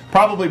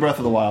 Probably Breath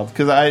of the Wild,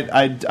 because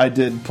I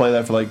did play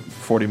that for like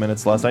 40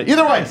 minutes last night.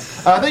 Either way,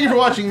 thank you for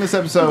watching this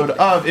episode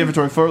of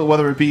Inventory Full,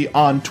 whether it be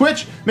on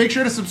Twitch. Make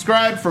sure to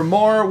subscribe for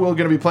more. We're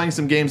going to be playing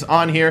some games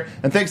on here.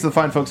 And thanks to the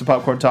fine folks at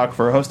Popcorn Talk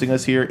for hosting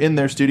us here in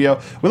their studio.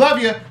 We love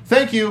you.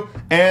 Thank you.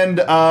 And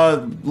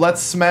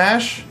let's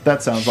smash.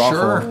 That sounds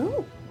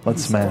awful.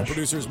 Let's smash.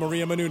 Producers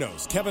Maria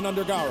Menounos, Kevin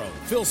Undergaro,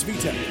 Phil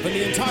Svitek, and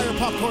the entire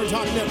Popcorn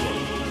Talk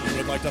Network. We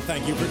would like to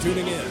thank you for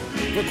tuning in.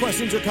 For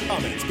questions or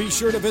comments, be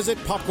sure to visit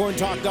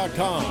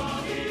popcorntalk.com.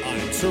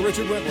 I'm Sir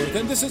Richard Wentworth,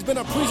 and this has been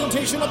a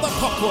presentation of the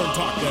Popcorn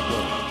Talk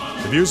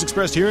Network. The views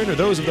expressed herein are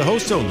those of the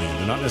hosts only and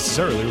do not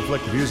necessarily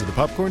reflect the views of the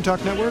Popcorn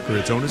Talk Network or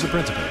its owners or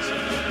principals.